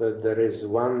that, but there is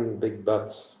one big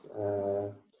but.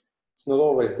 It's not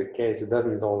always the case. It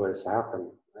doesn't always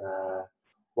happen.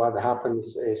 What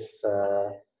happens if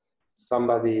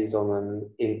somebody is on an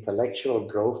intellectual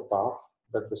growth path,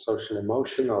 but the social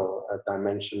emotional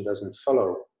dimension doesn't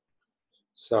follow?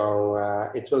 So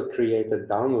it will create a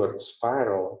downward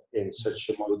spiral in such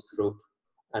a mode group,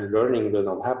 and learning will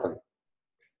not happen.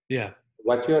 Yeah.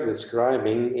 What you're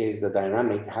describing is the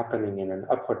dynamic happening in an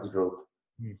upward group.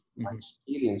 Mm-hmm. My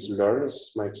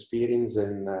experience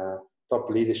in top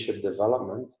leadership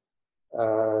development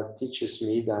teaches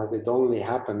me that it only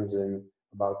happens in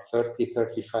about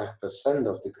 30-35%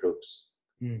 of the groups.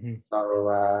 Mm-hmm.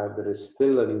 So there is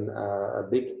still a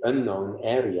big unknown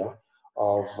area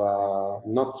of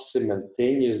not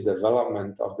simultaneous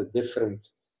development of the different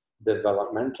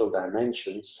developmental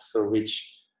dimensions through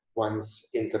which one's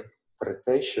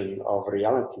interpretation of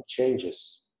reality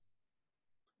changes.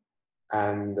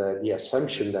 And the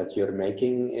assumption that you're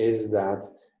making is that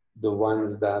the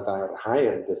ones that are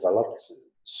higher developed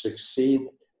succeed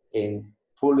in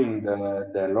pulling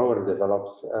the lower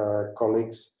developed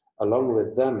colleagues along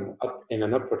with them up in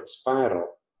an upward spiral,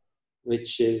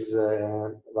 which is,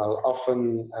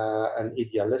 often an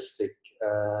idealistic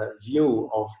view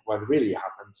of what really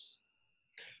happens.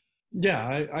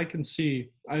 Yeah, I can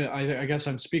see. I guess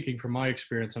I'm speaking from my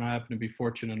experience, and I happen to be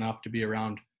fortunate enough to be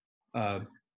around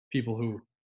people who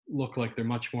look like they're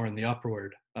much more in the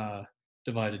upward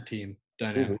divided team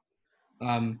dynamic.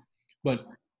 Mm-hmm. But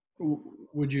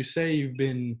would you say you've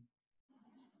been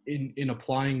in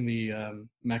applying the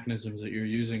mechanisms that you're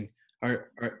using?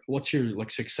 What's your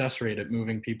success rate at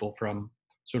moving people from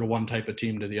sort of one type of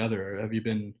team to the other? Have you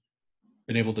been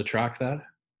able to track that?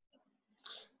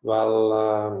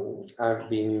 Well, I've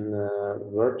been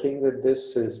working with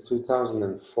this since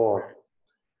 2004,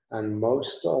 and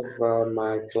most of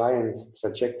my client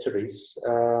trajectories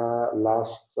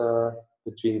last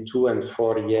between 2 and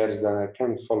 4 years that I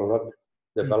can follow up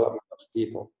development of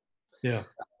people. Yeah.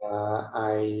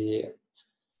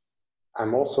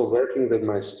 I'm also working with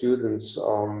my students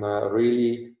on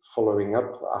really following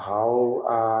up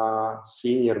how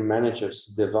senior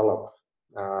managers develop.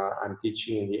 I'm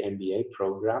teaching in the MBA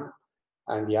program,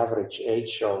 and the average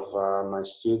age of my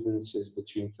students is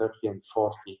between 30 and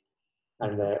 40.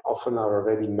 And they often are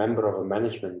already member of a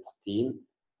management team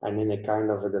and in a kind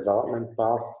of a development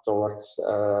path towards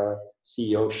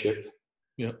CEO-ship.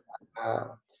 Yeah.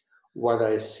 What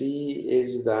I see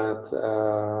is that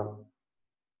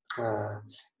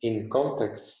in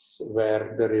contexts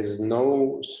where there is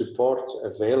no support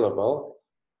available,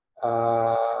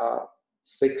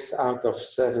 6 out of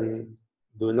 7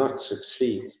 do not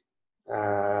succeed.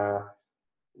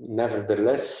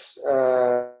 Nevertheless,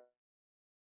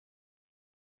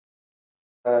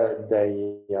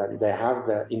 they have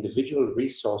the individual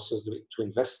resources to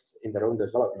invest in their own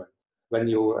development. When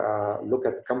you look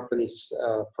at companies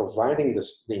providing the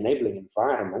enabling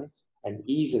environment and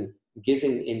even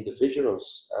giving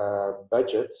individuals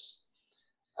budgets,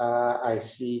 I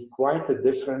see quite a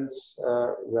difference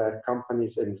where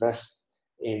companies invest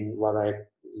in what I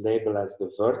label as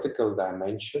the vertical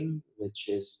dimension, which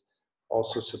is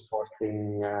also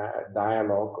supporting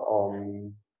dialogue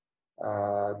on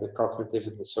the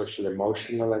cognitive, the social,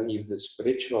 emotional, and even the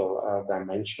spiritual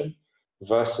dimension,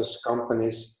 versus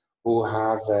companies who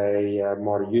have a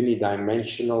more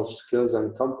unidimensional skills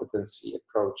and competency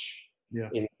approach. Yeah.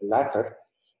 In the latter,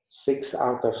 6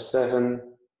 out of 7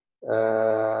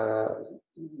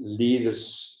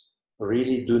 leaders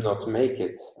really do not make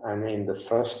it. And in the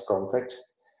first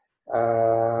context,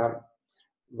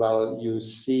 well, you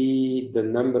see the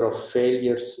number of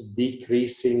failures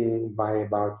decreasing by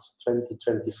about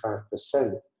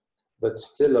 20-25%, but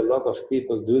still a lot of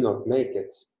people do not make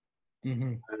it.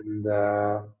 Mm-hmm. And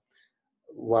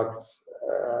what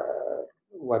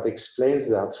what explains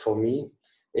that for me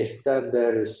is that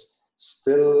there is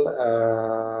still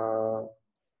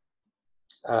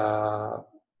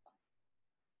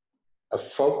a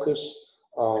focus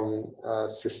on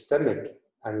systemic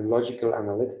and logical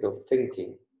analytical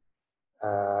thinking.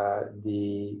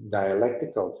 The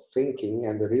dialectical thinking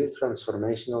and the real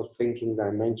transformational thinking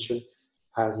dimension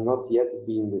has not yet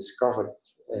been discovered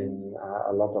in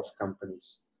a lot of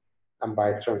companies. And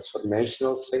by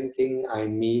transformational thinking, I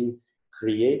mean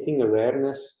creating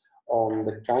awareness on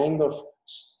the kind of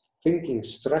thinking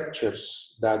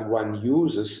structures that one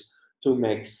uses to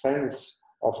make sense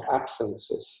of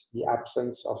absences, the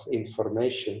absence of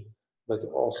information, but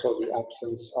also the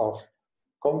absence of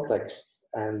context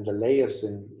and the layers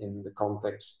in the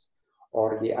context,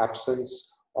 or the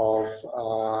absence of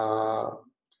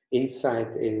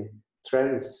insight in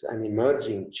trends and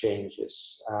emerging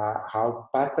changes, how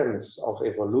patterns of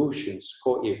evolutions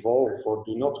co-evolve or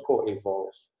do not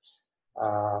co-evolve,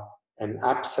 an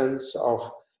absence of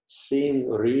seeing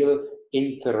real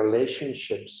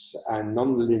interrelationships and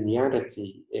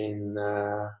non-linearity in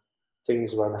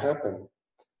things that happen.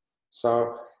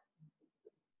 So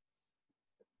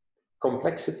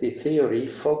complexity theory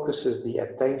focuses the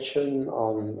attention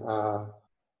on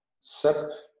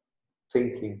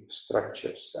sub-thinking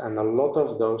structures, and a lot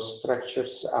of those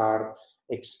structures are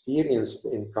experienced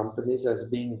in companies as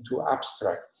being too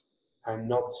abstract and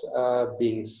not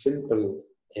being simple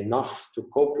enough to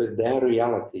cope with their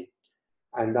reality.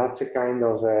 And that's a kind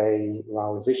of a,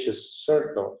 well, vicious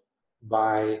circle.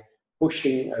 By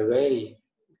pushing away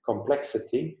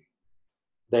complexity,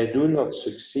 they do not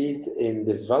succeed in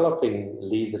developing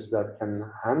leaders that can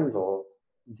handle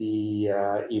the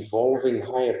evolving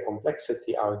higher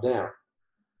complexity out there.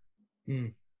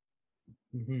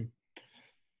 Mm-hmm.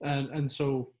 And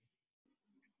so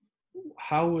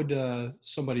how would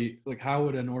somebody, like, how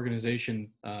would an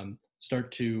organization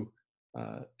start to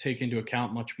take into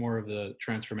account much more of the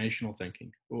transformational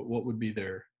thinking? What would be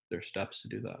their steps to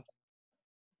do that?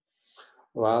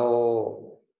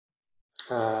 Well,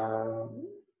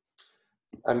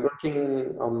 I'm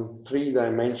working on 3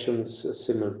 dimensions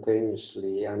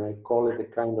simultaneously, and I call it a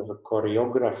kind of a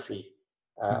choreography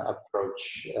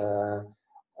approach.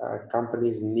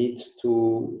 Companies need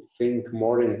to think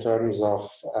more in terms of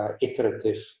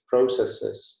iterative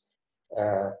processes,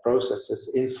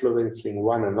 processes influencing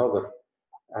one another,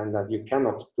 and that you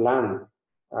cannot plan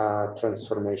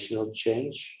transformational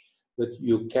change, but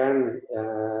you can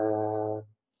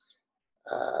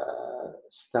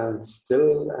stand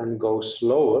still and go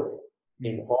slower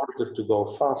in order to go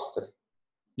faster.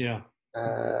 Yeah.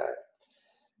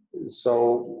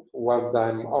 So what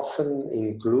I'm often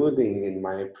including in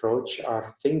my approach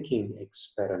are thinking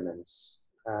experiments,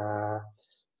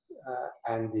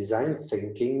 and design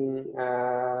thinking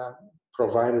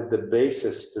provided the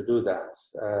basis to do that.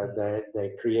 They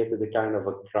created a kind of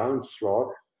a ground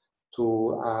floor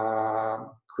to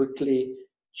quickly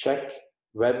check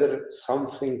whether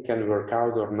something can work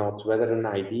out or not, whether an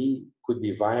idea could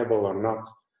be viable or not.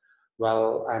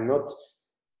 Well, I'm not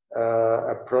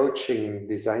approaching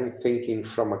design thinking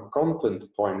from a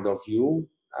content point of view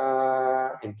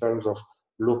in terms of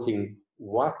looking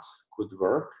what could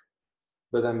work,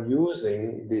 but I'm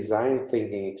using design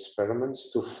thinking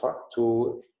experiments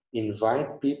to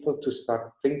invite people to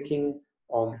start thinking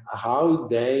on how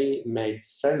they made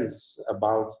sense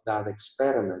about that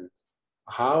experiment,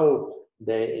 how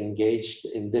they engaged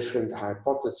in different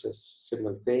hypotheses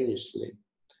simultaneously,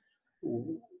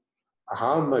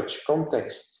 how much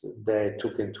context they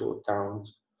took into account,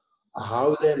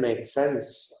 how they made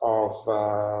sense of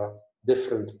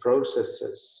different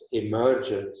processes,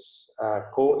 emergence,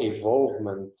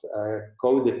 co-evolvement,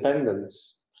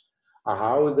 co-dependence,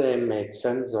 how they made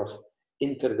sense of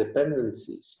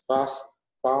interdependencies, path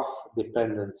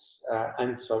dependence,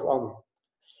 and so on.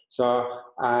 So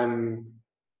I'm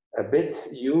a bit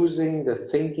using the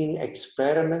thinking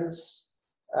experiments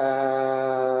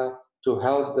to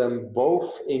help them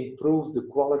both improve the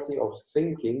quality of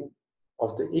thinking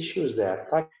of the issues they are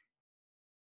tackling,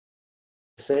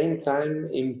 at the same time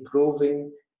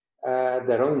improving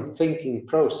their own thinking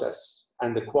process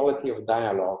and the quality of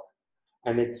dialogue.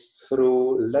 And it's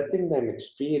through letting them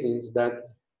experience that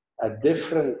a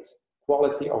different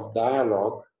quality of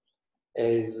dialogue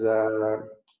is,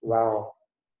 well,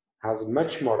 has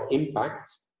much more impact,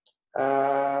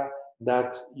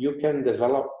 that you can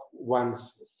develop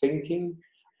one's thinking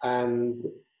and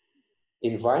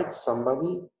invite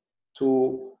somebody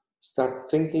to start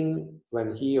thinking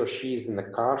when he or she is in the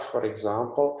car, for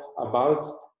example, about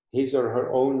his or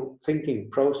her own thinking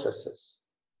processes.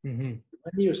 Mm-hmm.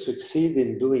 When you succeed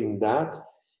in doing that,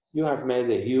 you have made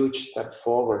a huge step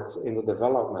forward in the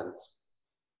development,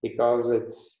 because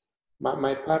it's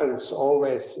my parents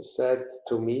always said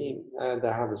to me,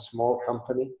 they have a small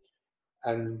company,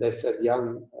 and they said,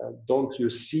 Jan, don't you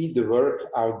see the work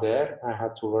out there? I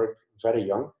had to work very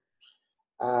young.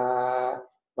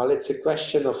 Well, it's a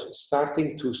question of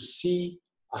starting to see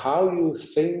how you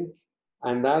think,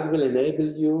 and that will enable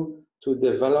you to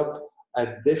develop a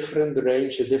different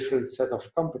range, a different set of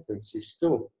competencies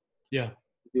too. Yeah.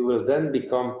 You will then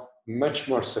become much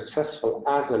more successful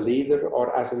as a leader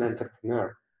or as an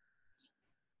entrepreneur.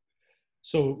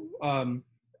 So,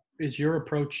 is your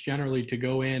approach generally to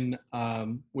go in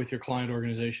with your client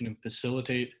organization and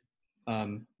facilitate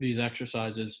these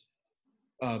exercises,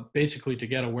 basically to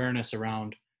get awareness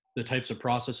around the types of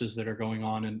processes that are going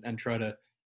on, and try to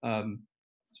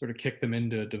sort of kick them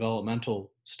into a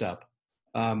developmental step?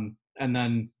 And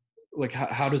then, like,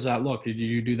 how does that look? Do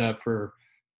you do that for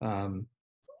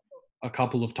a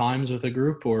couple of times with a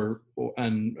group,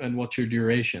 and what's your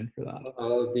duration for that?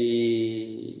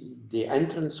 The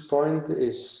entrance point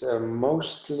is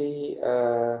mostly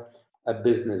a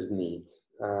business need,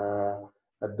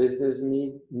 a business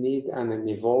need and an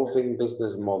evolving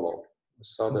business model.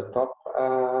 So the top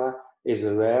is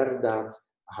aware that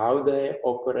how they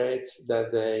operate,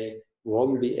 that they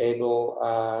won't be able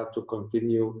to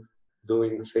continue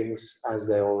doing things as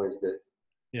they always did.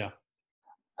 Yeah.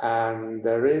 And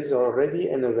there is already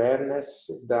an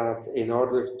awareness that in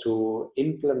order to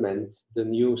implement the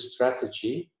new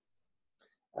strategy,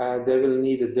 they will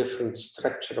need a different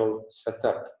structural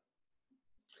setup.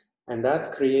 And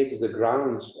that creates the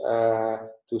ground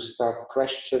to start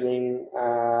questioning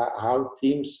how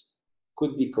teams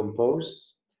could be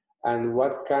composed and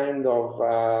what kind of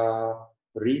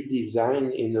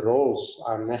redesign in roles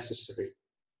are necessary.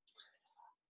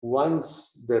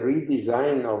 Once the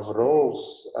redesign of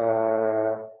roles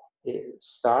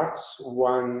starts,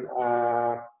 one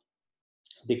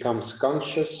becomes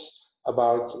conscious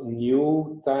about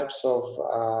new types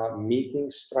of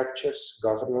meeting structures,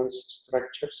 governance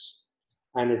structures.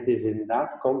 And it is in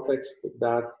that context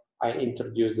that I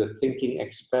introduce the thinking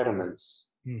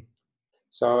experiments. Mm.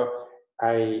 So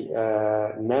I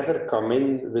never come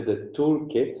in with a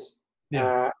toolkit.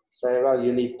 Say, well,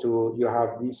 you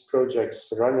have these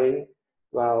projects running.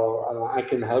 Well, I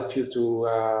can help you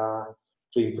to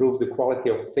improve the quality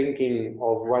of thinking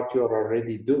of what you're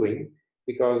already doing,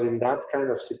 because in that kind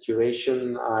of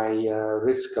situation, I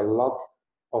risk a lot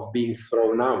of being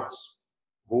thrown out.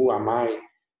 Who am I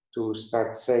to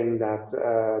start saying that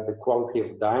the quality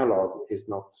of dialogue is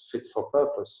not fit for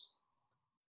purpose?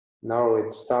 No,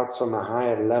 it starts on a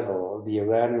higher level, the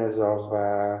awareness of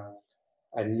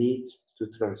a need to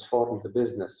transform the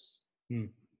business.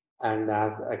 And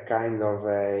that a kind of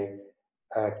a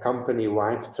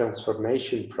company-wide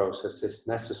transformation process is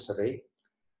necessary,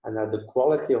 and that the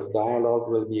quality of dialogue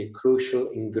will be a crucial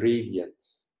ingredient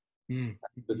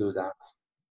to do that.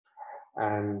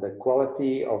 And the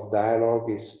quality of dialogue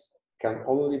can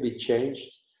only be changed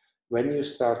when you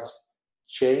start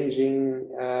changing,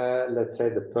 let's say,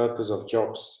 the purpose of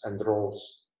jobs and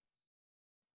roles.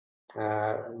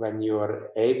 When you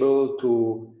are able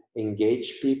to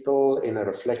engage people in a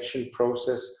reflection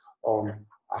process on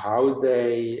how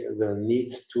they will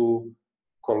need to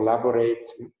collaborate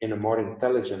in a more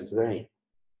intelligent way.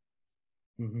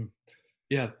 Mm-hmm.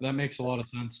 Yeah, that makes a lot of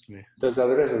sense to me. Does that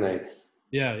resonate?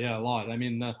 Yeah, a lot. I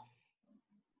mean,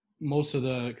 most of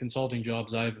the consulting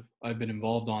jobs I've been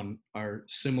involved on are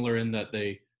similar in that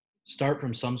they start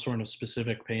from some sort of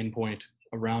specific pain point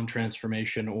around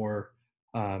transformation, or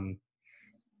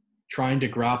trying to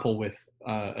grapple with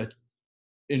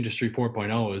industry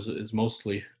 4.0 is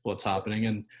mostly what's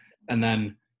happening, and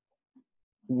then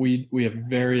we have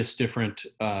various different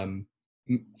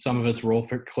some of it's role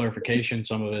for clarification,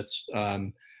 some of it's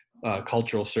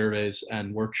cultural surveys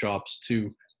and workshops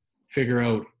to figure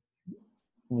out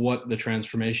what the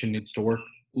transformation needs to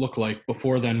look like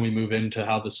before then we move into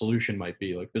how the solution might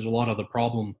be. Like, there's a lot of the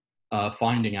problem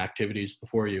finding activities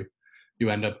before you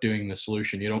end up doing the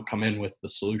solution. You don't come in with the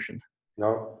solution.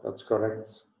 No, that's correct.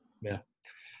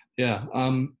 Yeah.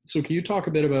 So can you talk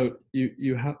a bit about,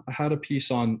 you had a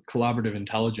piece on collaborative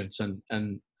intelligence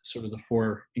and sort of the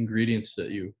 4 ingredients that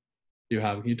you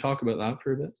have. Can you talk about that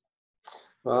for a bit?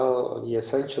 Well, the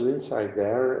essential insight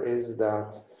there is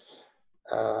that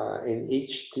in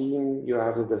each team you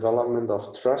have the development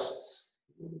of trust.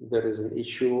 There is an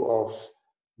issue of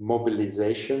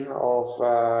mobilization of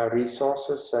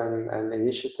resources and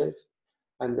initiative,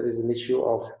 and there is an issue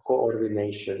of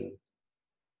coordination.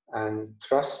 And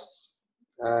trust,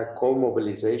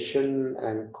 co-mobilization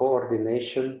and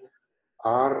coordination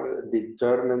are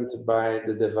determined by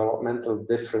the developmental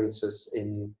differences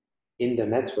in the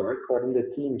network or in the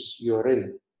teams you're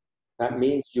in. That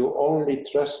means you only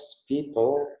trust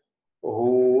people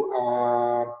who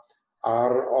are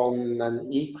on an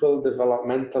equal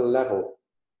developmental level.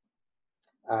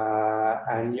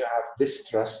 And you have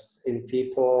distrust in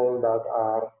people that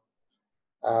are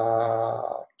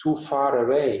too far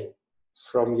away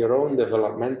from your own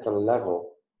developmental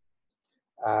level.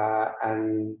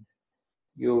 And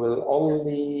you will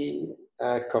only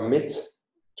commit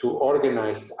to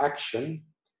organized action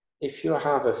if you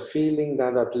have a feeling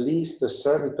that at least a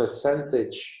certain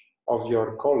percentage of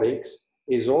your colleagues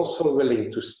is also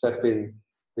willing to step in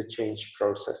the change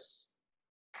process.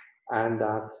 And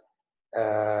that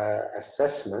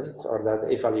assessment or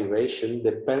that evaluation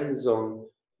depends on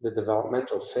the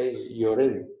developmental phase you're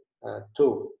in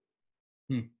too.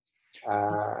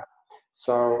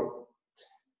 So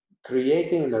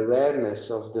creating an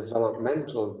awareness of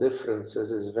developmental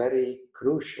differences is very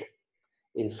crucial.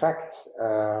 In fact,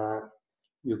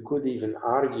 you could even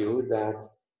argue that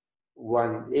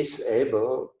one is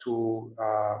able to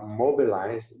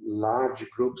mobilize large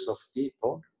groups of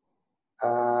people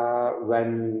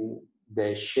when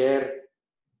they share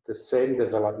the same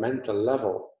developmental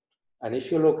level. And if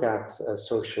you look at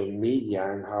social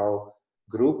media and how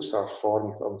groups are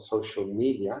formed on social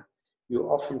media, you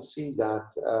often see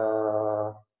that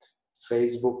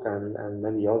Facebook and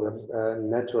many other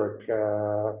network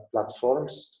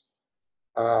platforms,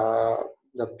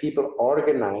 that people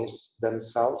organize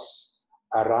themselves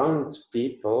around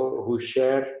people who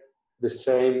share the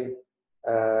same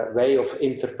way of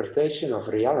interpretation of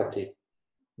reality.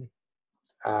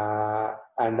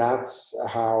 And that's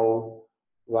how,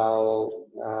 well,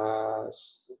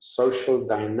 social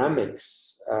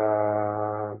dynamics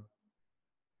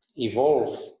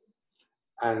evolve.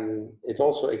 And it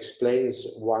also explains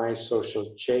why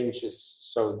social change is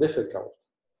so difficult.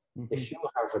 If you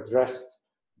have addressed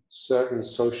certain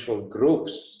social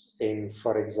groups in,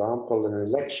 for example, an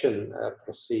election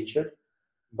procedure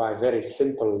by very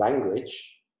simple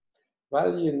language,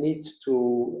 well, you need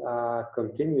to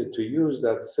continue to use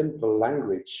that simple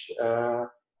language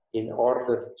in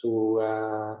order to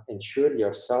ensure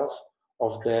yourself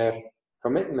of their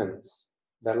commitment,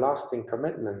 their lasting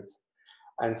commitment.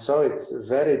 And so it's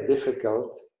very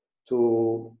difficult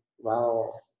to,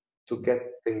 well, to get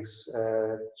things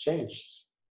changed.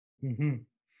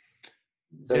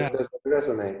 Does it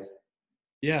resonate?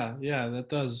 Yeah, that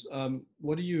does.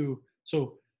 What do you,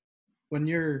 so when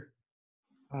you're,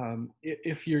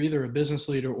 if you're either a business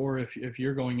leader or if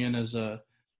you're going in as a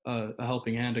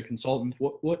helping hand, a consultant,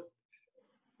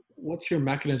 what's your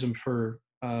mechanism for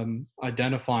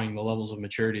identifying the levels of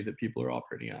maturity that people are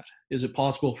operating at? Is it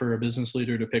possible for a business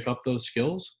leader to pick up those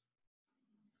skills?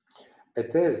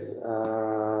 It is,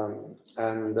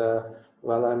 and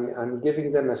well, I'm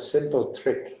giving them a simple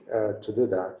trick to do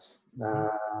that.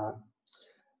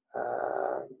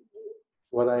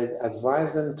 What I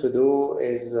advise them to do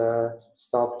is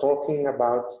start talking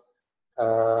about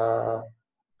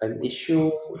an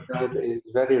issue that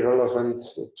is very relevant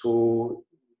to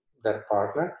their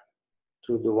partner,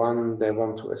 to the one they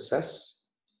want to assess,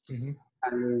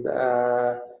 and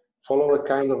follow a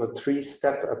kind of a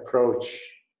three-step approach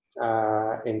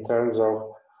in terms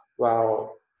of,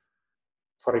 well,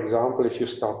 for example, if you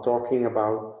start talking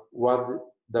about what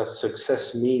does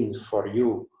success mean for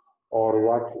you, or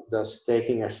what does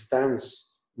taking a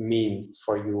stance mean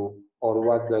for you, or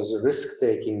what does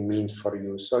risk-taking mean for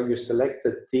you. So you select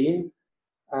a theme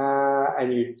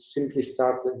and you simply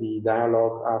start the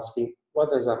dialogue asking,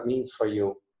 what does that mean for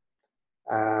you?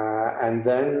 And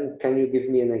then, can you give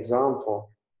me an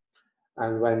example?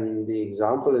 And when the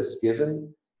example is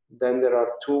given, then there are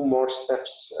two more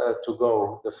steps to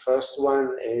go. The first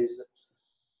one is,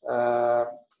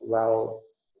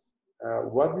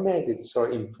 what made it so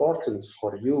important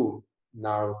for you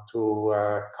now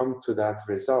to come to that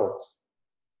result?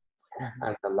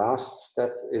 And the last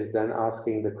step is then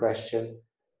asking the question,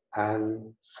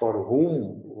 and for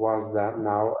whom was that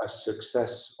now a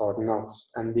success or not?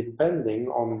 And depending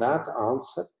on that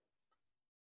answer,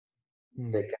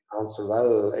 they can answer,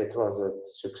 well, it was a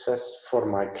success for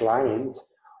my client,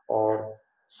 or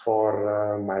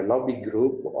for my lobby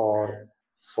group, or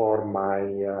for my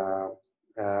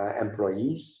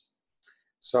employees.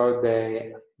 So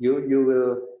you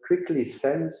will quickly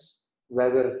sense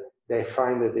whether they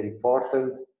find it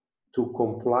important to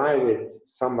comply with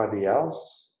somebody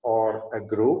else or a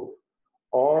group,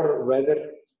 or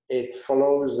whether it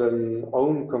follows an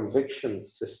own conviction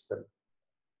system.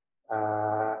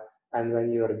 And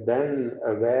when you're then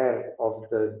aware of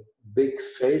the big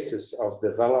phases of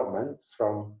development,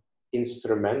 from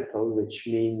instrumental, which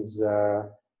means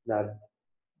that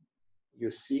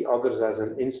you see others as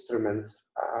an instrument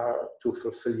to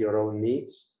fulfill your own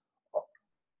needs,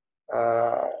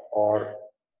 or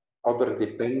other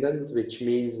dependent, which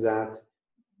means that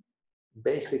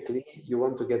basically you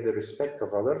want to get the respect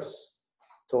of others,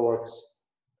 towards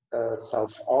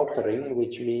self-altering,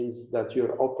 which means that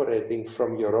you're operating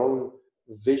from your own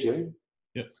vision,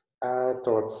 yep.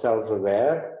 Towards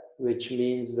self-aware, which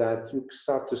means that you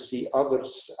start to see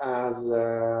others as,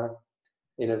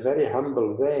 in a very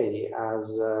humble way,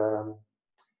 as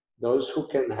those who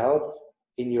can help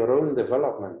in your own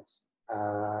development.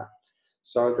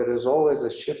 So there is always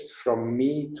a shift from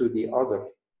me to the other.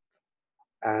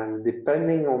 And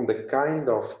depending on the kind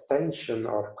of tension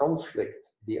or conflict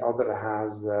the other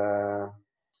has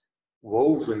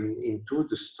woven into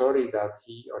the story that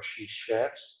he or she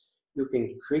shares, you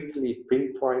can quickly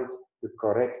pinpoint the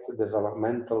correct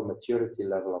developmental maturity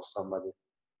level of somebody.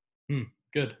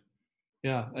 Good.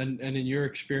 Yeah. And in your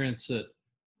experience,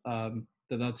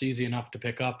 that's easy enough to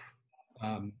pick up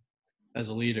as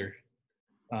a leader.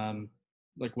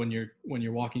 Like when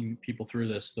you're walking people through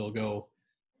this, they'll go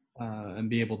and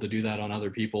be able to do that on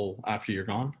other people after you're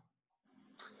gone?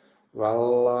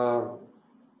 Well,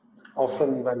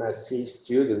 often when I see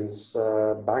students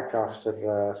back after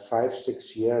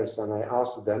 5-6 years, and I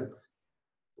ask them,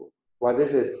 what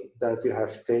is it that you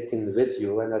have taken with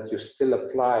you and that you still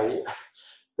apply?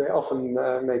 They often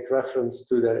make reference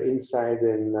to their insight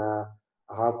in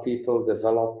how people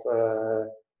develop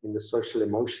in the social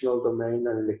emotional domain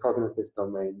and in the cognitive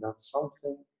domain. That's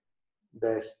something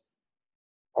they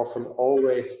often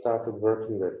always started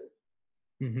working with,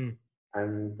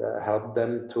 and help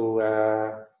them to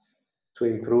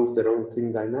improve their own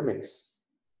team dynamics.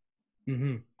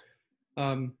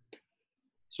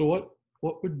 So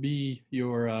what would be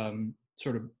your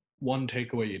sort of one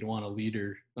takeaway you'd want a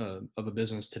leader of a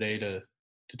business today to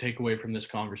take away from this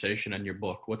conversation and your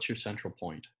book? What's your central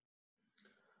point?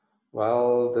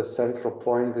 Well, the central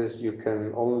point is you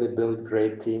can only build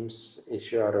great teams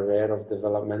if you are aware of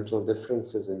developmental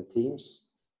differences in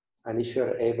teams, and if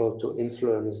you're able to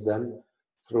influence them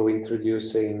through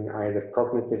introducing either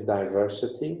cognitive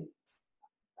diversity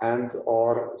and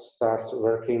or start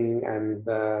working and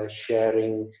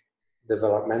sharing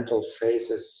developmental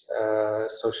phases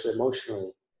social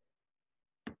emotionally.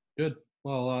 Good.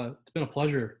 Well, it's been a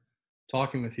pleasure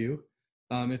talking with you.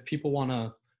 If people want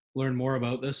to learn more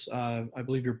about this, I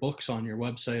believe your book's on your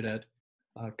website at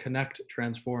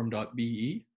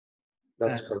connecttransform.be.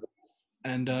 That's correct.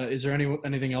 And is there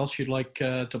anything else you'd like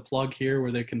to plug here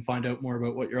where they can find out more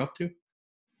about what you're up to?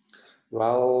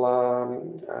 Well,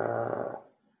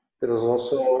 there is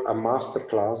also a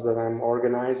masterclass that I'm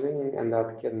organizing, and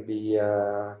that can be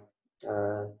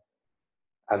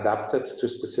adapted to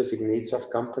specific needs of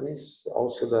companies.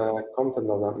 Also, the content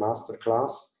of that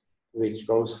masterclass, which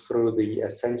goes through the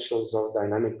essentials of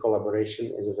dynamic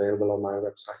collaboration, is available on my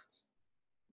website.